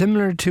is it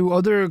similar to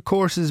other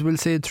courses, we'll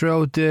say,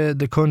 throughout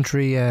the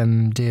country,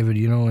 David,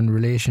 in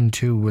relation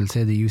to, we'll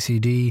say, the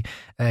UCD,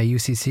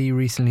 UCC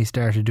recently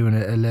started doing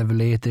a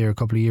level 8 there a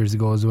couple of years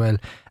ago as well,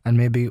 and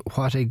maybe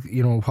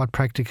what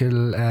practical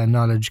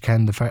knowledge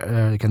can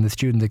the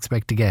student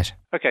expect to get?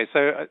 Okay,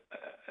 so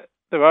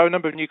there are a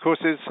number of new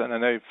courses, and I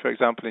know, for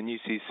example, in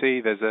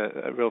UCC, there's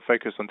a real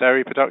focus on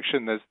dairy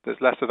production. There's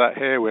less of that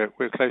here.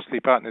 We're closely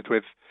partnered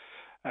with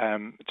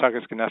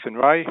Teagasc and Nath and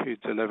Rai, who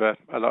deliver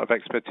a lot of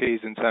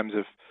expertise in terms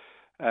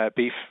of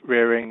beef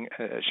rearing,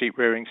 sheep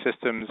rearing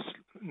systems,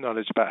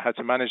 knowledge about how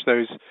to manage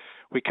those.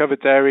 We cover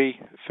dairy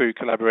through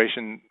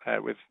collaboration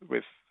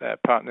with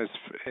partners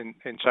in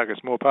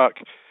Teagasc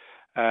Moorpark.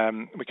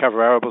 We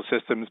cover arable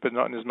systems, but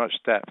not in as much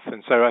depth.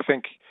 And so I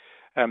think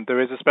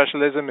there is a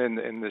specialism in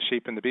the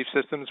sheep and the beef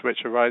systems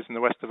which arise in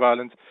the west of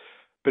Ireland,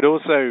 but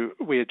also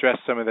we address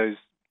some of those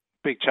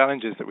big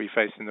challenges that we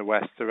face in the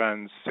west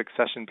around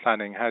succession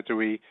planning. How do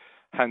we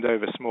hand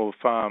over small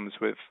farms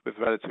with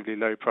relatively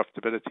low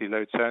profitability,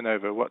 low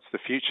turnover? What's the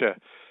future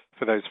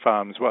for those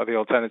farms? What are the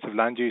alternative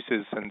land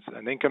uses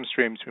and income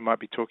streams we might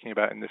be talking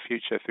about in the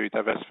future through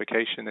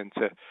diversification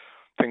into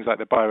things like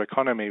the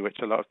bioeconomy, which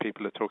a lot of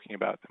people are talking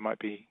about? There might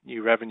be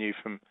new revenue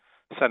from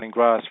selling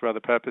grass for other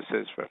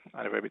purposes, for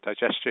anaerobic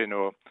digestion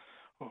or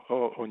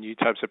new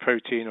types of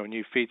protein or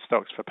new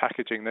feedstocks for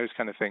packaging, those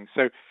kind of things.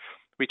 So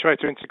we try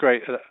to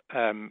integrate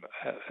a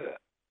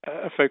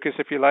focus,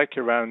 if you like,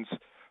 around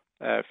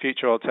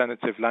future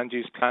alternative land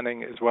use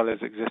planning as well as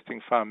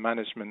existing farm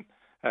management,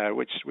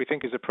 which we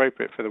think is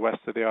appropriate for the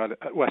west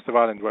of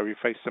Ireland, where we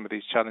face some of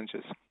these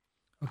challenges.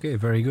 Okay,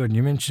 very good.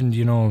 You mentioned,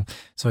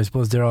 so I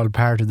suppose they're all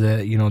part of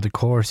the, the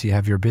course. You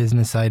have your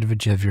business side of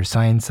it, you have your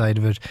science side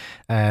of it.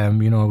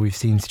 We've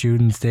seen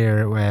students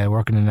there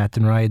working in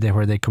Athenry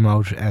where they come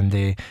out and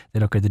they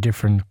look at the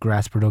different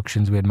grass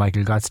productions. We had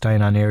Michael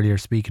Gottstein on earlier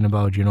speaking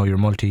about, your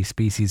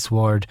multi-species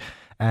sward.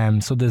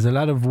 So there's a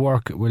lot of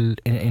work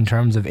in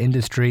terms of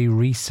industry,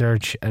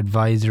 research,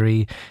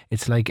 advisory.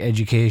 It's like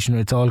education.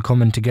 It's all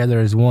coming together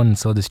as one.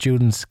 So the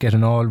students get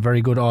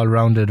very good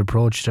all-rounded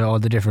approach to all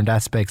the different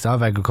aspects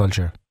of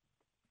agriculture.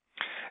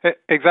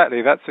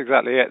 Exactly. That's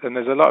exactly it. And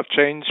there's a lot of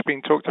change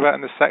being talked about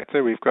in the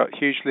sector. We've got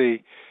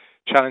hugely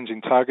challenging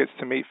targets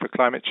to meet for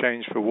climate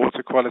change, for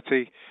water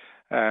quality.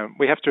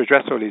 We have to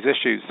address all these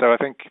issues. So I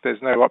think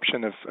there's no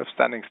option of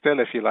standing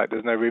still, if you like.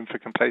 There's no room for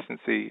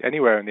complacency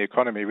anywhere in the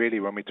economy, really,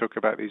 when we talk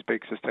about these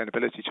big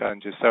sustainability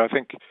challenges. So I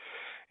think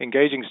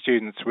engaging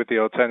students with the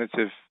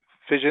alternative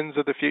visions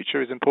of the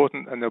future is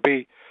important, and there'll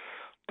be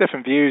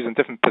different views and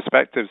different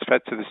perspectives fed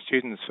to the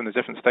students from the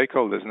different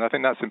stakeholders. And I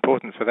think that's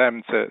important for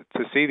them to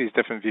see these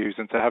different views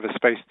and to have a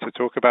space to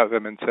talk about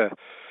them and to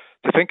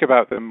think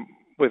about them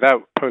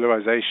without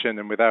polarization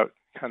and without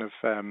kind of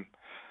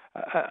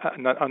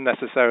an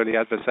unnecessarily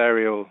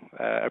adversarial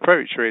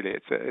approach, really.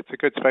 It's a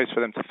good space for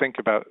them to think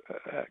about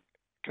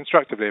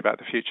constructively about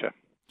the future.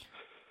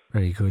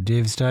 Very good.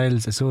 Dave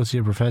Stiles,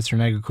 Associate Professor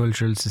in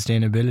Agricultural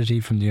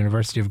Sustainability from the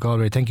University of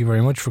Galway. Thank you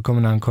very much for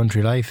coming on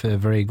Country Life. A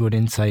very good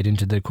insight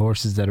into the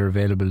courses that are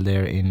available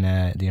there in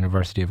the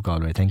University of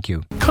Galway. Thank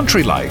you.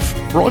 Country Life,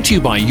 brought to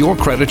you by your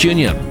credit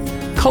union.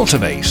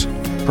 Cultivate,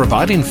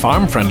 providing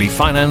farm-friendly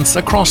finance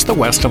across the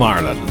west of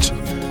Ireland.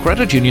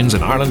 Credit unions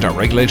in Ireland are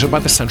regulated by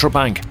the Central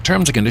Bank.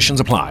 Terms and conditions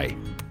apply.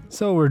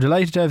 So we're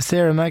delighted to have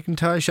Sarah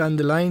McIntosh on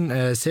the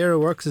line. Sarah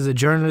works as a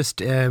journalist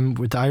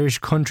with the Irish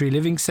Country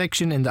Living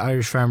section in the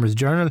Irish Farmers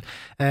Journal.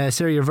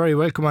 Sarah, you're very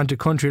welcome onto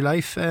Country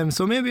Life.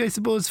 So maybe, I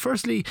suppose,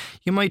 firstly,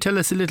 you might tell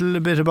us a little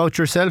bit about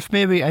yourself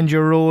maybe and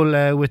your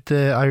role with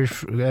the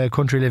Irish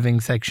Country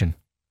Living section.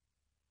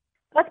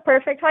 That's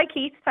perfect. Hi,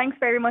 Keith. Thanks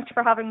very much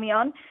for having me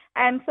on.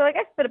 So I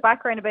guess a bit of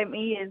background about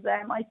me is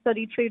I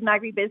studied food and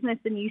agribusiness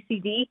in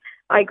UCD.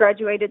 I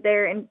graduated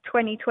there in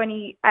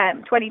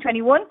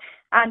 2021,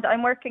 and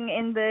I'm working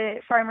in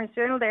the Farmers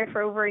Journal there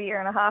for over a year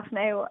and a half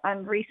now.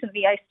 And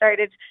recently I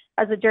started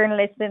as a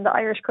journalist in the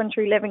Irish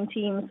Country Living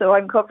team. So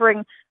I'm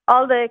covering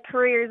all the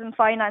careers and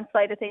finance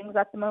side of things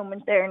at the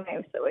moment there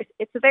now. So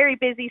it's a very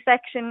busy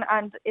section,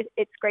 and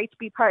it's great to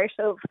be part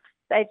of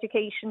the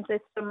education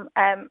system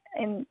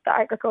in the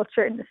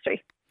agriculture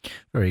industry.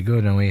 Very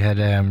good. And we had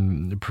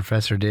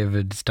Professor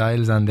David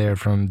Stiles on there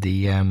from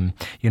the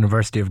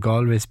University of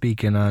Galway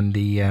speaking on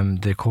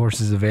the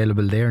courses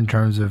available there in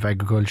terms of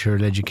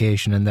agricultural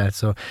education and that.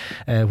 So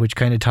which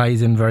kind of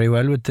ties in very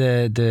well with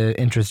the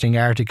interesting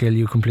article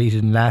you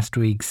completed in last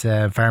week's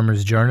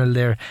Farmers Journal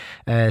there,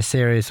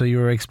 Sarah. So you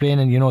were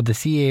explaining, the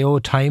CAO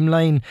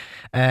timeline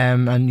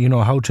and,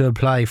 how to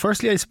apply.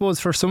 Firstly, I suppose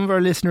for some of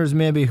our listeners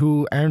maybe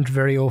who aren't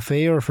very au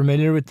fait or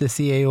familiar with the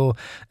CAO,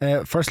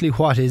 firstly,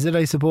 what is it,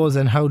 I suppose,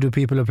 and how do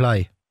people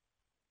apply?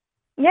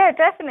 Yeah,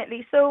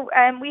 definitely. So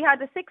we had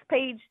a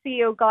 6-page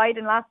CEO guide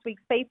in last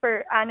week's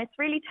paper, and it's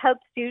really to help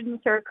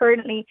students who are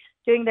currently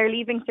doing their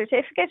leaving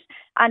certificate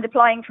and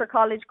applying for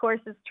college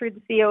courses through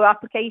the CEO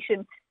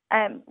application.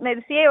 Now,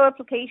 the CEO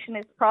application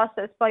is the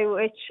process by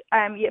which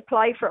you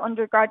apply for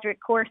undergraduate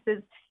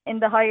courses in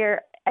the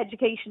higher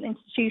education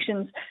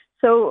institutions.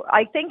 So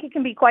I think it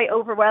can be quite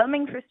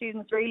overwhelming for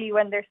students really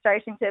when they're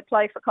starting to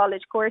apply for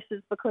college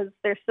courses, because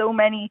there's so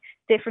many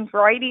different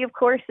variety of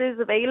courses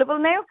available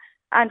now.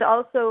 And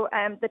also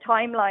the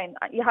timeline.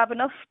 You have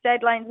enough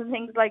deadlines and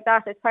things like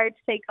that. It's hard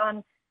to take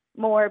on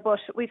more, but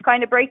we've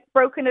kind of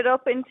broken it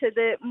up into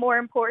the more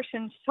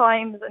important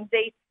times and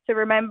dates to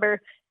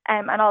remember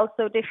and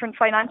also different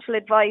financial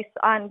advice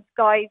and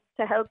guides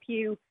to help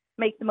you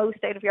make the most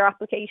out of your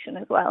application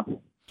as well.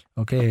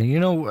 Okay,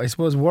 I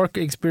suppose work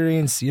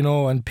experience,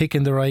 and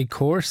picking the right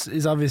course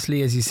is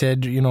obviously, as you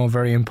said,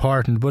 very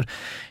important. But,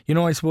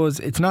 I suppose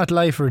it's not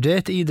life or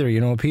death either.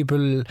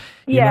 People,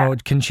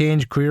 it can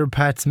change career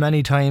paths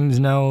many times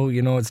now.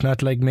 It's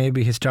not like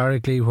maybe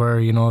historically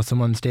where,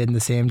 someone stayed in the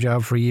same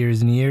job for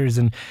years and years.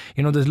 And,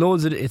 there's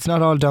loads of, it's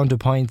not all down to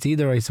points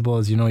either, I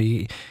suppose.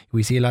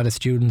 We see a lot of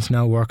students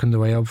now working their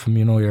way up from,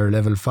 your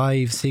level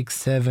 5, 6,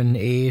 7,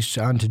 8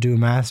 on to do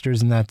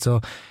masters and that.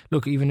 So,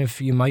 look, even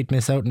if you might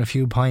miss out on a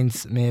few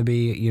points,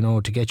 maybe,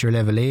 to get your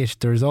level 8,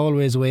 there's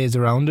always ways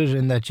around it,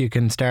 in that you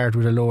can start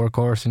with a lower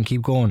course and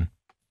keep going.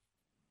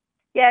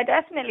 Yeah,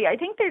 definitely. I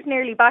think there's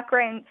nearly back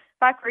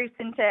routes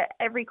into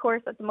every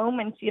course at the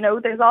moment.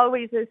 There's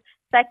always a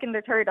second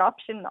or third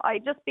option.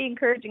 I'd just be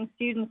encouraging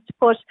students to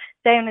put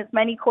down as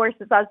many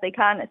courses as they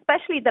can,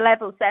 especially the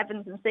level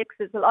 7s and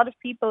 6s. A lot of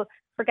people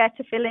forget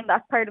to fill in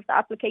that part of the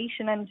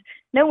application, and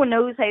no one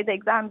knows how the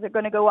exams are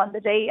going to go on the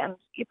day, and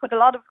you put a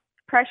lot of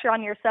pressure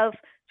on yourself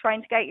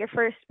trying to get your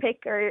first pick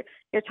or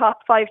your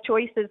top 5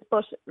 choices.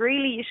 But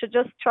really, you should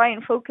just try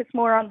and focus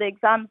more on the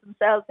exams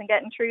themselves and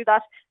getting through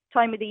that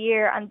time of the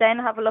year, and then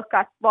have a look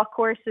at what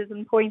courses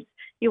and points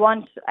you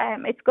want.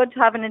 It's good to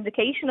have an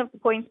indication of the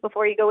points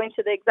before you go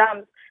into the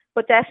exams,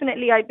 but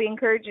definitely I'd be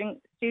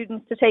encouraging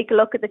students to take a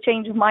look at the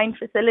change of mind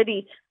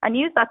facility and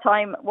use that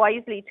time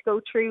wisely to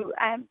go through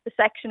the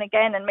section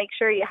again and make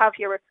sure you have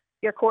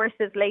your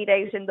courses laid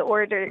out in the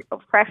order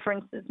of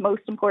preference is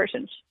most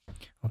important.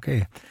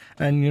 Okay.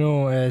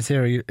 And,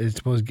 Sarah, I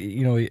suppose,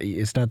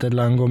 it's not that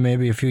long ago,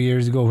 maybe a few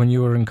years ago when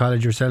you were in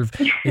college yourself.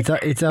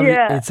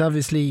 It's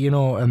obviously,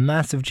 a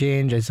massive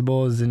change, I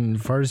suppose,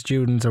 for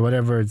students or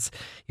whatever. It's,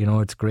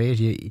 it's great.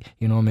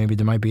 Maybe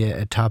there might be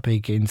a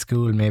topic in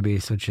school, maybe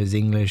such as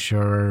English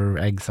or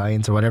ag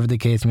science or whatever the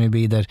case may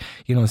be, that,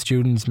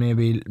 students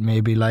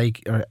maybe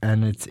like,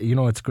 and it's,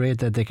 it's great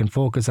that they can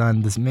focus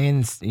on this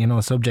main,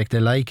 subject they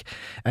like.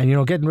 And,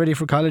 getting ready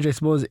for college, I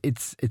suppose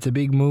it's a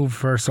big move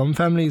for some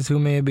families who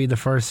may be the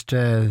first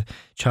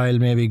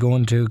child maybe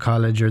going to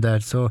college or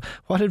that. So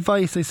what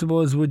advice, I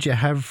suppose, would you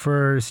have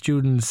for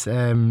students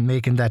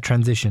making that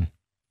transition?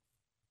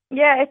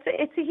 Yeah,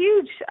 it's a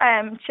huge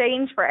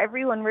change for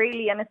everyone,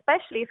 really, and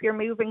especially if you're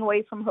moving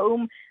away from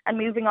home and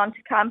moving onto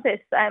campus.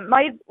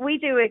 We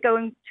do a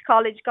going to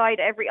college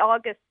guide every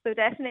August, so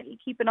definitely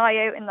keep an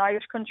eye out in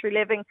Irish Country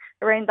Living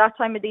around that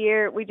time of the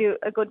year. We do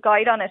a good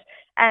guide on it.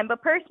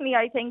 But personally,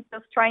 I think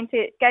just trying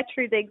to get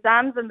through the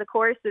exams and the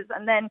courses,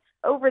 and then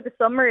over the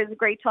summer is a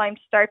great time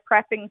to start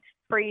prepping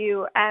for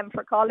you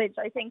for college.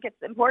 I think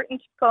it's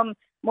important to become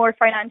more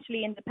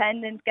financially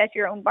independent, get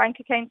your own bank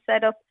account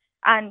set up,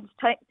 and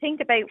think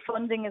about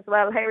funding as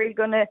well. How are you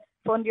going to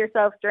fund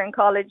yourself during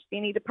college? Do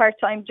you need a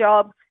part-time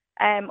job,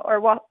 or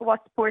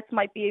what supports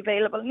might be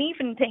available? And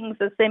even things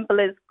as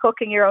simple as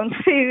cooking your own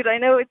food. I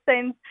know it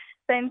sounds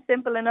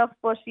simple enough,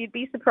 but you'd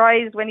be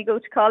surprised when you go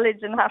to college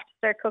and have to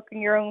start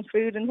cooking your own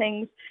food and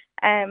things.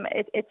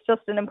 It's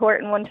just an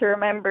important one to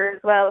remember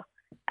as well.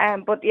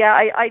 But yeah,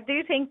 I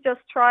do think just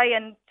try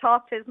and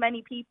talk to as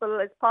many people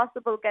as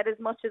possible, get as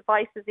much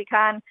advice as you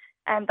can.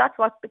 And that's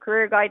what the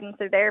career guidance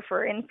are there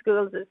for in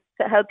schools, is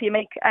to help you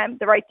make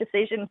the right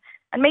decision.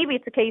 And maybe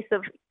it's a case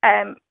of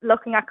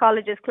looking at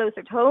colleges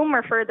closer to home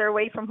or further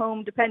away from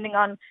home, depending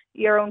on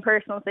your own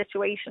personal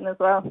situation as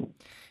well.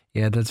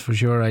 Yeah, that's for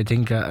sure. I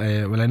think,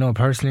 I know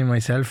personally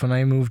myself, when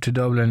I moved to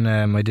Dublin,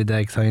 I did the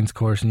Ag Science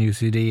course in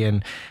UCD,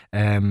 and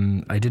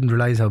I didn't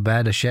realise how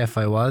bad a chef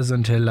I was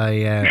until I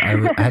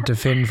had to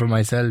fend for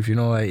myself.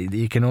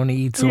 You can only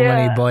eat so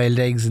many boiled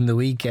eggs in the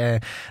week.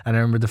 And I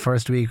remember the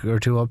first week or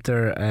two up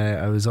there,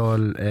 I was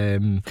all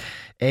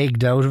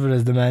egged out of it,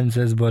 as the man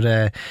says. But,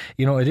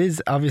 it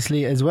is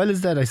obviously, as well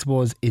as that, I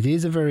suppose, it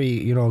is a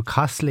very,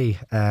 costly,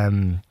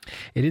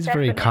 it is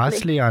very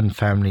costly on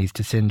families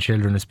to send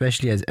children,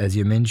 especially as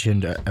you mentioned,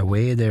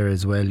 away there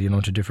as well,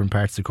 to different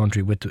parts of the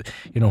country with,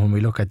 when we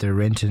look at the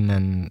renting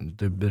and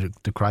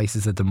the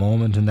crisis at the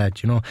moment and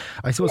that,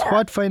 I suppose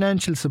what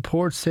financial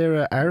supports,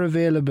 Sarah, are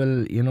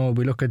available?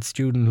 We look at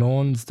student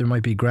loans, there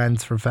might be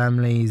grants for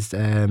families,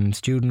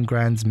 student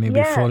grants,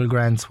 maybe full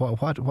grants.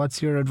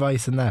 What's your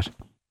advice on that?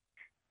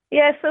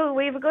 Yeah, so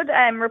we have a good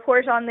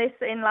report on this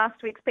in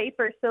last week's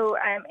paper. So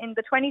in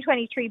the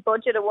 2023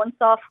 budget, a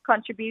once-off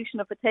contribution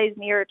of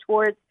 €1,000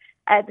 towards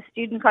the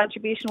student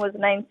contribution was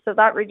announced. So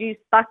that reduced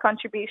that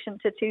contribution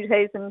to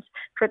 €2,000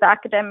 for the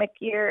academic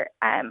year.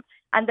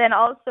 And then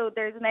also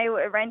there's now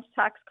a rent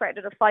tax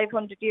credit of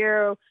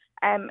 €500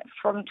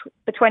 from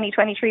the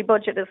 2023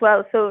 budget as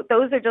well. So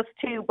those are just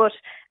two. But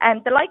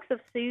the likes of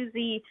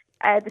SUSI,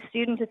 the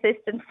Student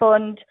Assistance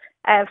Fund,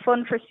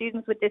 Fund for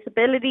Students with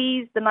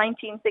Disabilities, the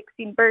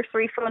 1916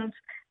 Bursary Fund,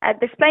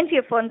 there's plenty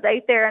of funds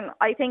out there. And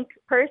I think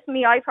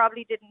personally, I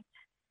probably didn't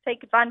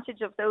take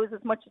advantage of those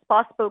as much as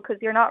possible, because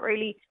you're not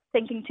really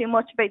thinking too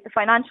much about the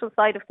financial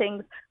side of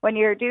things when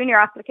you're doing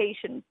your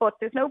application. But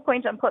there's no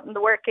point on putting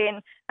the work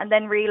in and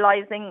then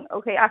realising,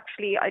 okay,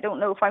 actually, I don't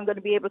know if I'm going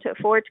to be able to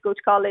afford to go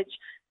to college.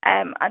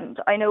 And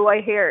I know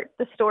I hear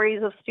the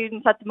stories of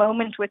students at the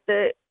moment with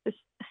the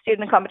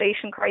student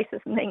accommodation crisis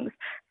and things.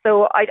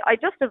 So I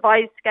just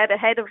advise to get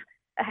ahead of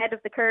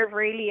the curve,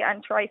 really,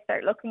 and try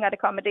start looking at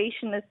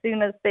accommodation as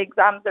soon as the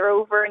exams are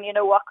over and you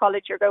know what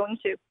college you're going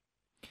to.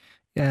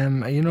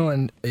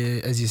 And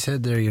as you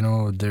said there,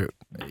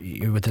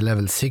 with the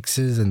level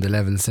 6s and the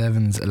level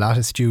 7s, a lot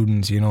of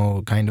students,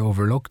 kind of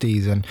overlook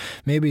these. And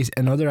maybe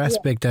another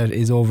aspect that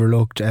is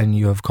overlooked, and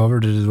you have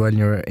covered it as well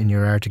in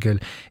your article,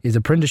 is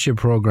apprenticeship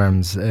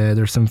programs.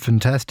 There's some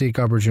fantastic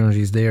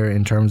opportunities there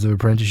in terms of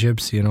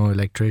apprenticeships,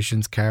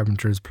 electricians,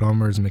 carpenters,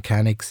 plumbers,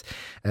 mechanics.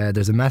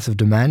 There's a massive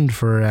demand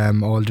for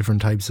all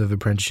different types of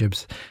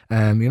apprenticeships,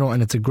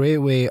 and it's a great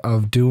way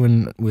of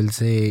doing, we'll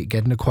say,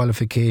 getting a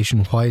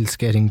qualification whilst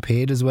getting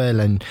paid as well.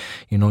 And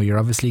you're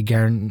obviously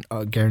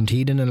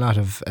guaranteed in a lot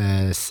of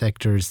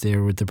sectors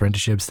there with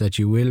apprenticeships that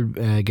you will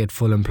get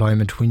full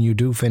employment when you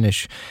do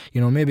finish.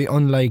 Maybe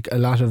unlike a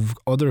lot of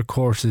other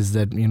courses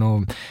that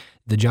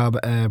the job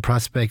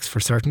prospects for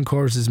certain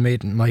courses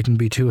mightn't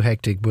be too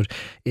hectic, but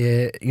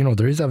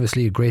there is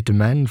obviously a great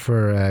demand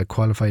for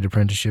qualified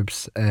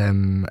apprenticeships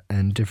and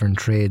different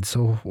trades.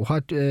 So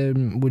what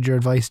would your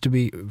advice to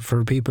be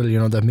for people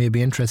that may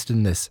be interested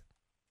in this?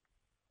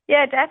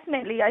 Yeah,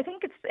 definitely. I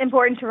think it's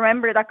important to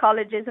remember that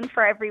college isn't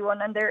for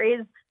everyone, and there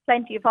is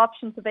plenty of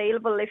options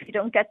available if you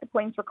don't get the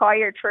points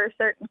required for a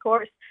certain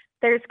course.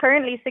 There's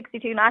currently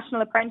 62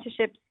 national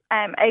apprenticeships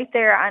out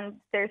there, and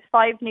there's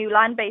 5 new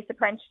land-based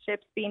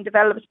apprenticeships being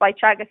developed by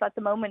Teagasc at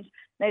the moment.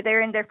 Now,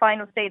 they're in their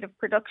final state of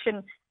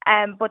production,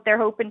 but they're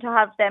hoping to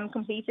have them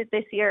completed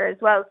this year as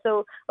well.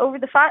 So over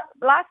the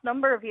last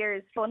number of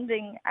years,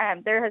 funding,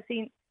 there has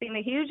been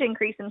a huge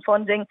increase in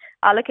funding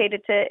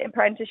allocated to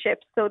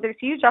apprenticeships. So there's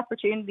huge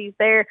opportunities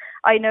there.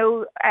 I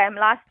know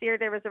last year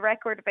there was a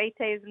record of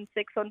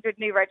 8,600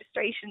 new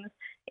registrations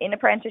in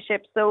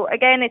apprenticeships. So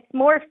again, it's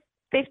more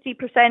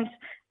 50%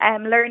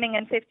 learning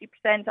and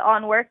 50%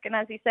 on work. And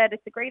as you said,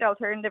 it's a great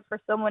alternative for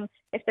someone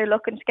if they're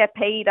looking to get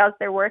paid as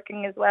they're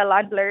working as well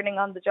and learning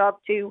on the job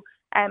too.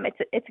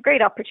 It's a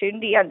great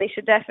opportunity, and they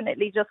should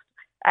definitely just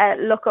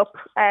look up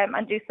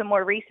and do some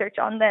more research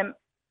on them.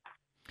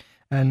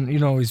 And,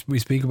 we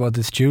speak about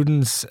the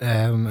students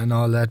and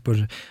all that, but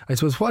I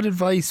suppose what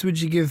advice would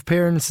you give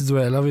parents as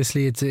well?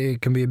 Obviously,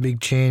 it can be a big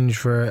change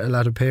for a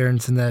lot of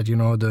parents in that,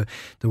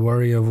 the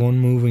worry of one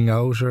moving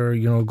out or,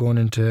 going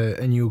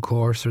into a new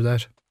course or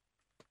that.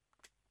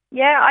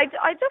 Yeah,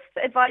 I just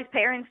advise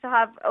parents to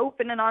have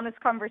open and honest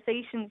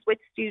conversations with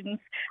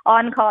students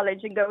on college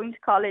and going to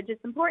college.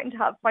 It's important to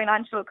have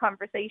financial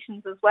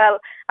conversations as well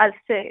as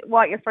to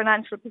what your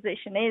financial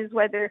position is,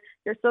 whether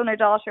your son or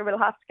daughter will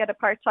have to get a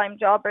part-time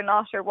job or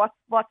not, or what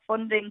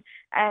funding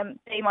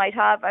they might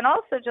have, and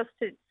also just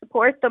to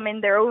support them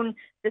in their own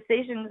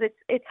decisions.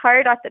 It's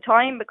hard at the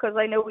time because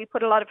I know we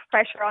put a lot of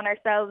pressure on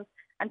ourselves,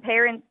 and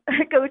parents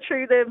go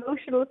through the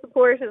emotional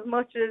support as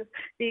much as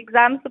the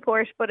exam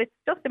support, but it's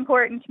just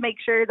important to make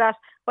sure that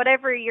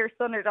whatever your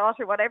son or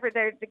daughter, whatever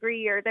their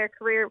degree or their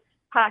career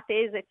path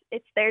is,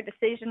 it's their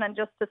decision, and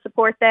just to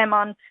support them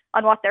on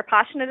what they're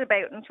passionate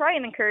about, and try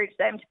and encourage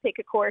them to pick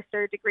a course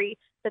or a degree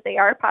that they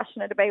are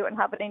passionate about and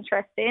have an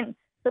interest in.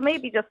 So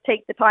maybe just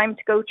take the time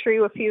to go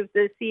through a few of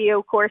the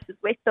CEO courses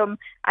with them,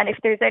 and if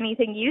there's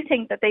anything you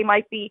think that they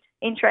might be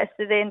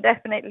interested in,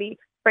 definitely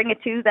bring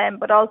it to them,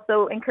 but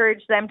also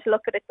encourage them to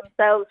look at it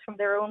themselves from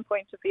their own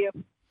point of view.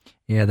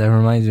 Yeah, that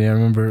reminds me, I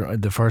remember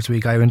the first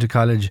week I went to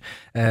college,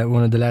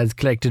 one of the lads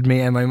collected me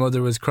and my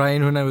mother was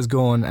crying when I was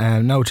going.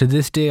 Now to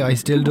this day I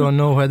still don't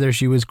know whether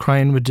she was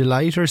crying with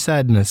delight or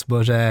sadness,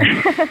 but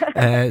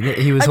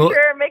he was... I'm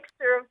sure a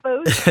mixture of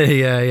both.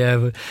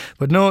 yeah.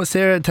 But no,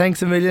 Sarah,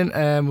 thanks a million.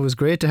 It was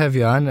great to have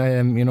you on.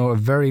 A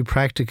very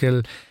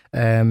practical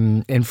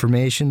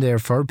information there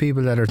for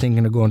people that are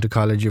thinking of going to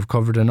college. You've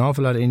covered an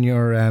awful lot in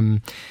your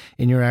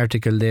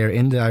article there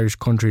in the Irish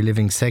Country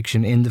Living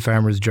section in the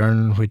Farmers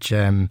Journal, which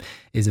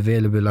is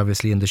available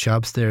obviously in the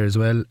shops there as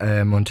well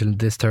until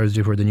this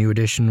Thursday, where the new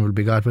edition will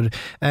be got. But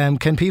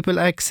can people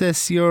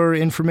access your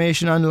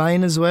information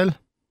online as well?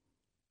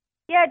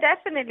 Yeah,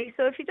 definitely.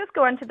 So if you just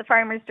go onto the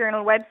Farmers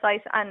Journal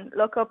website and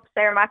look up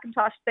Sarah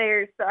McIntosh,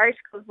 the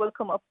articles will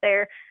come up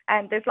there,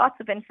 and there's lots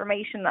of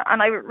information.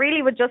 And I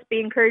really would just be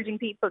encouraging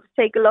people to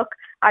take a look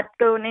at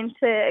going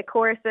into a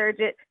course or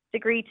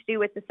degree to do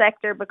with the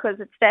sector, because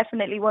it's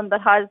definitely one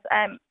that has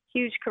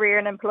huge career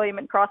and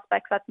employment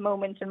prospects at the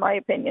moment, in my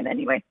opinion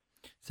anyway.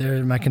 Sarah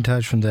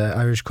McIntosh from the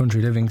Irish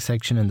Country Living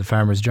section in the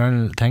Farmers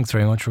Journal, thanks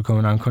very much for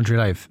coming on Country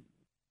Life.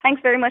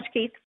 Thanks very much,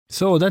 Keith.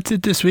 So that's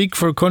it this week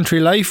for Country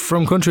Life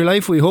from Country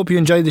Life. We hope you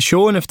enjoyed the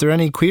show, and if there are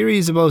any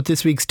queries about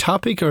this week's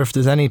topic, or if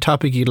there's any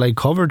topic you'd like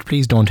covered,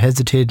 please don't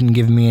hesitate and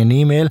give me an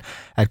email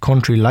at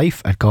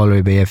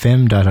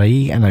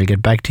countrylife@galwaybayfm.ie and I'll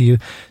get back to you.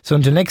 So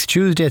until next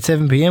Tuesday at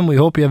 7pm, we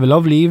hope you have a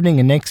lovely evening,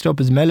 and next up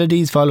is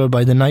Melodies, followed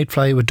by The Night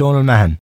Fly with Donal Mahan.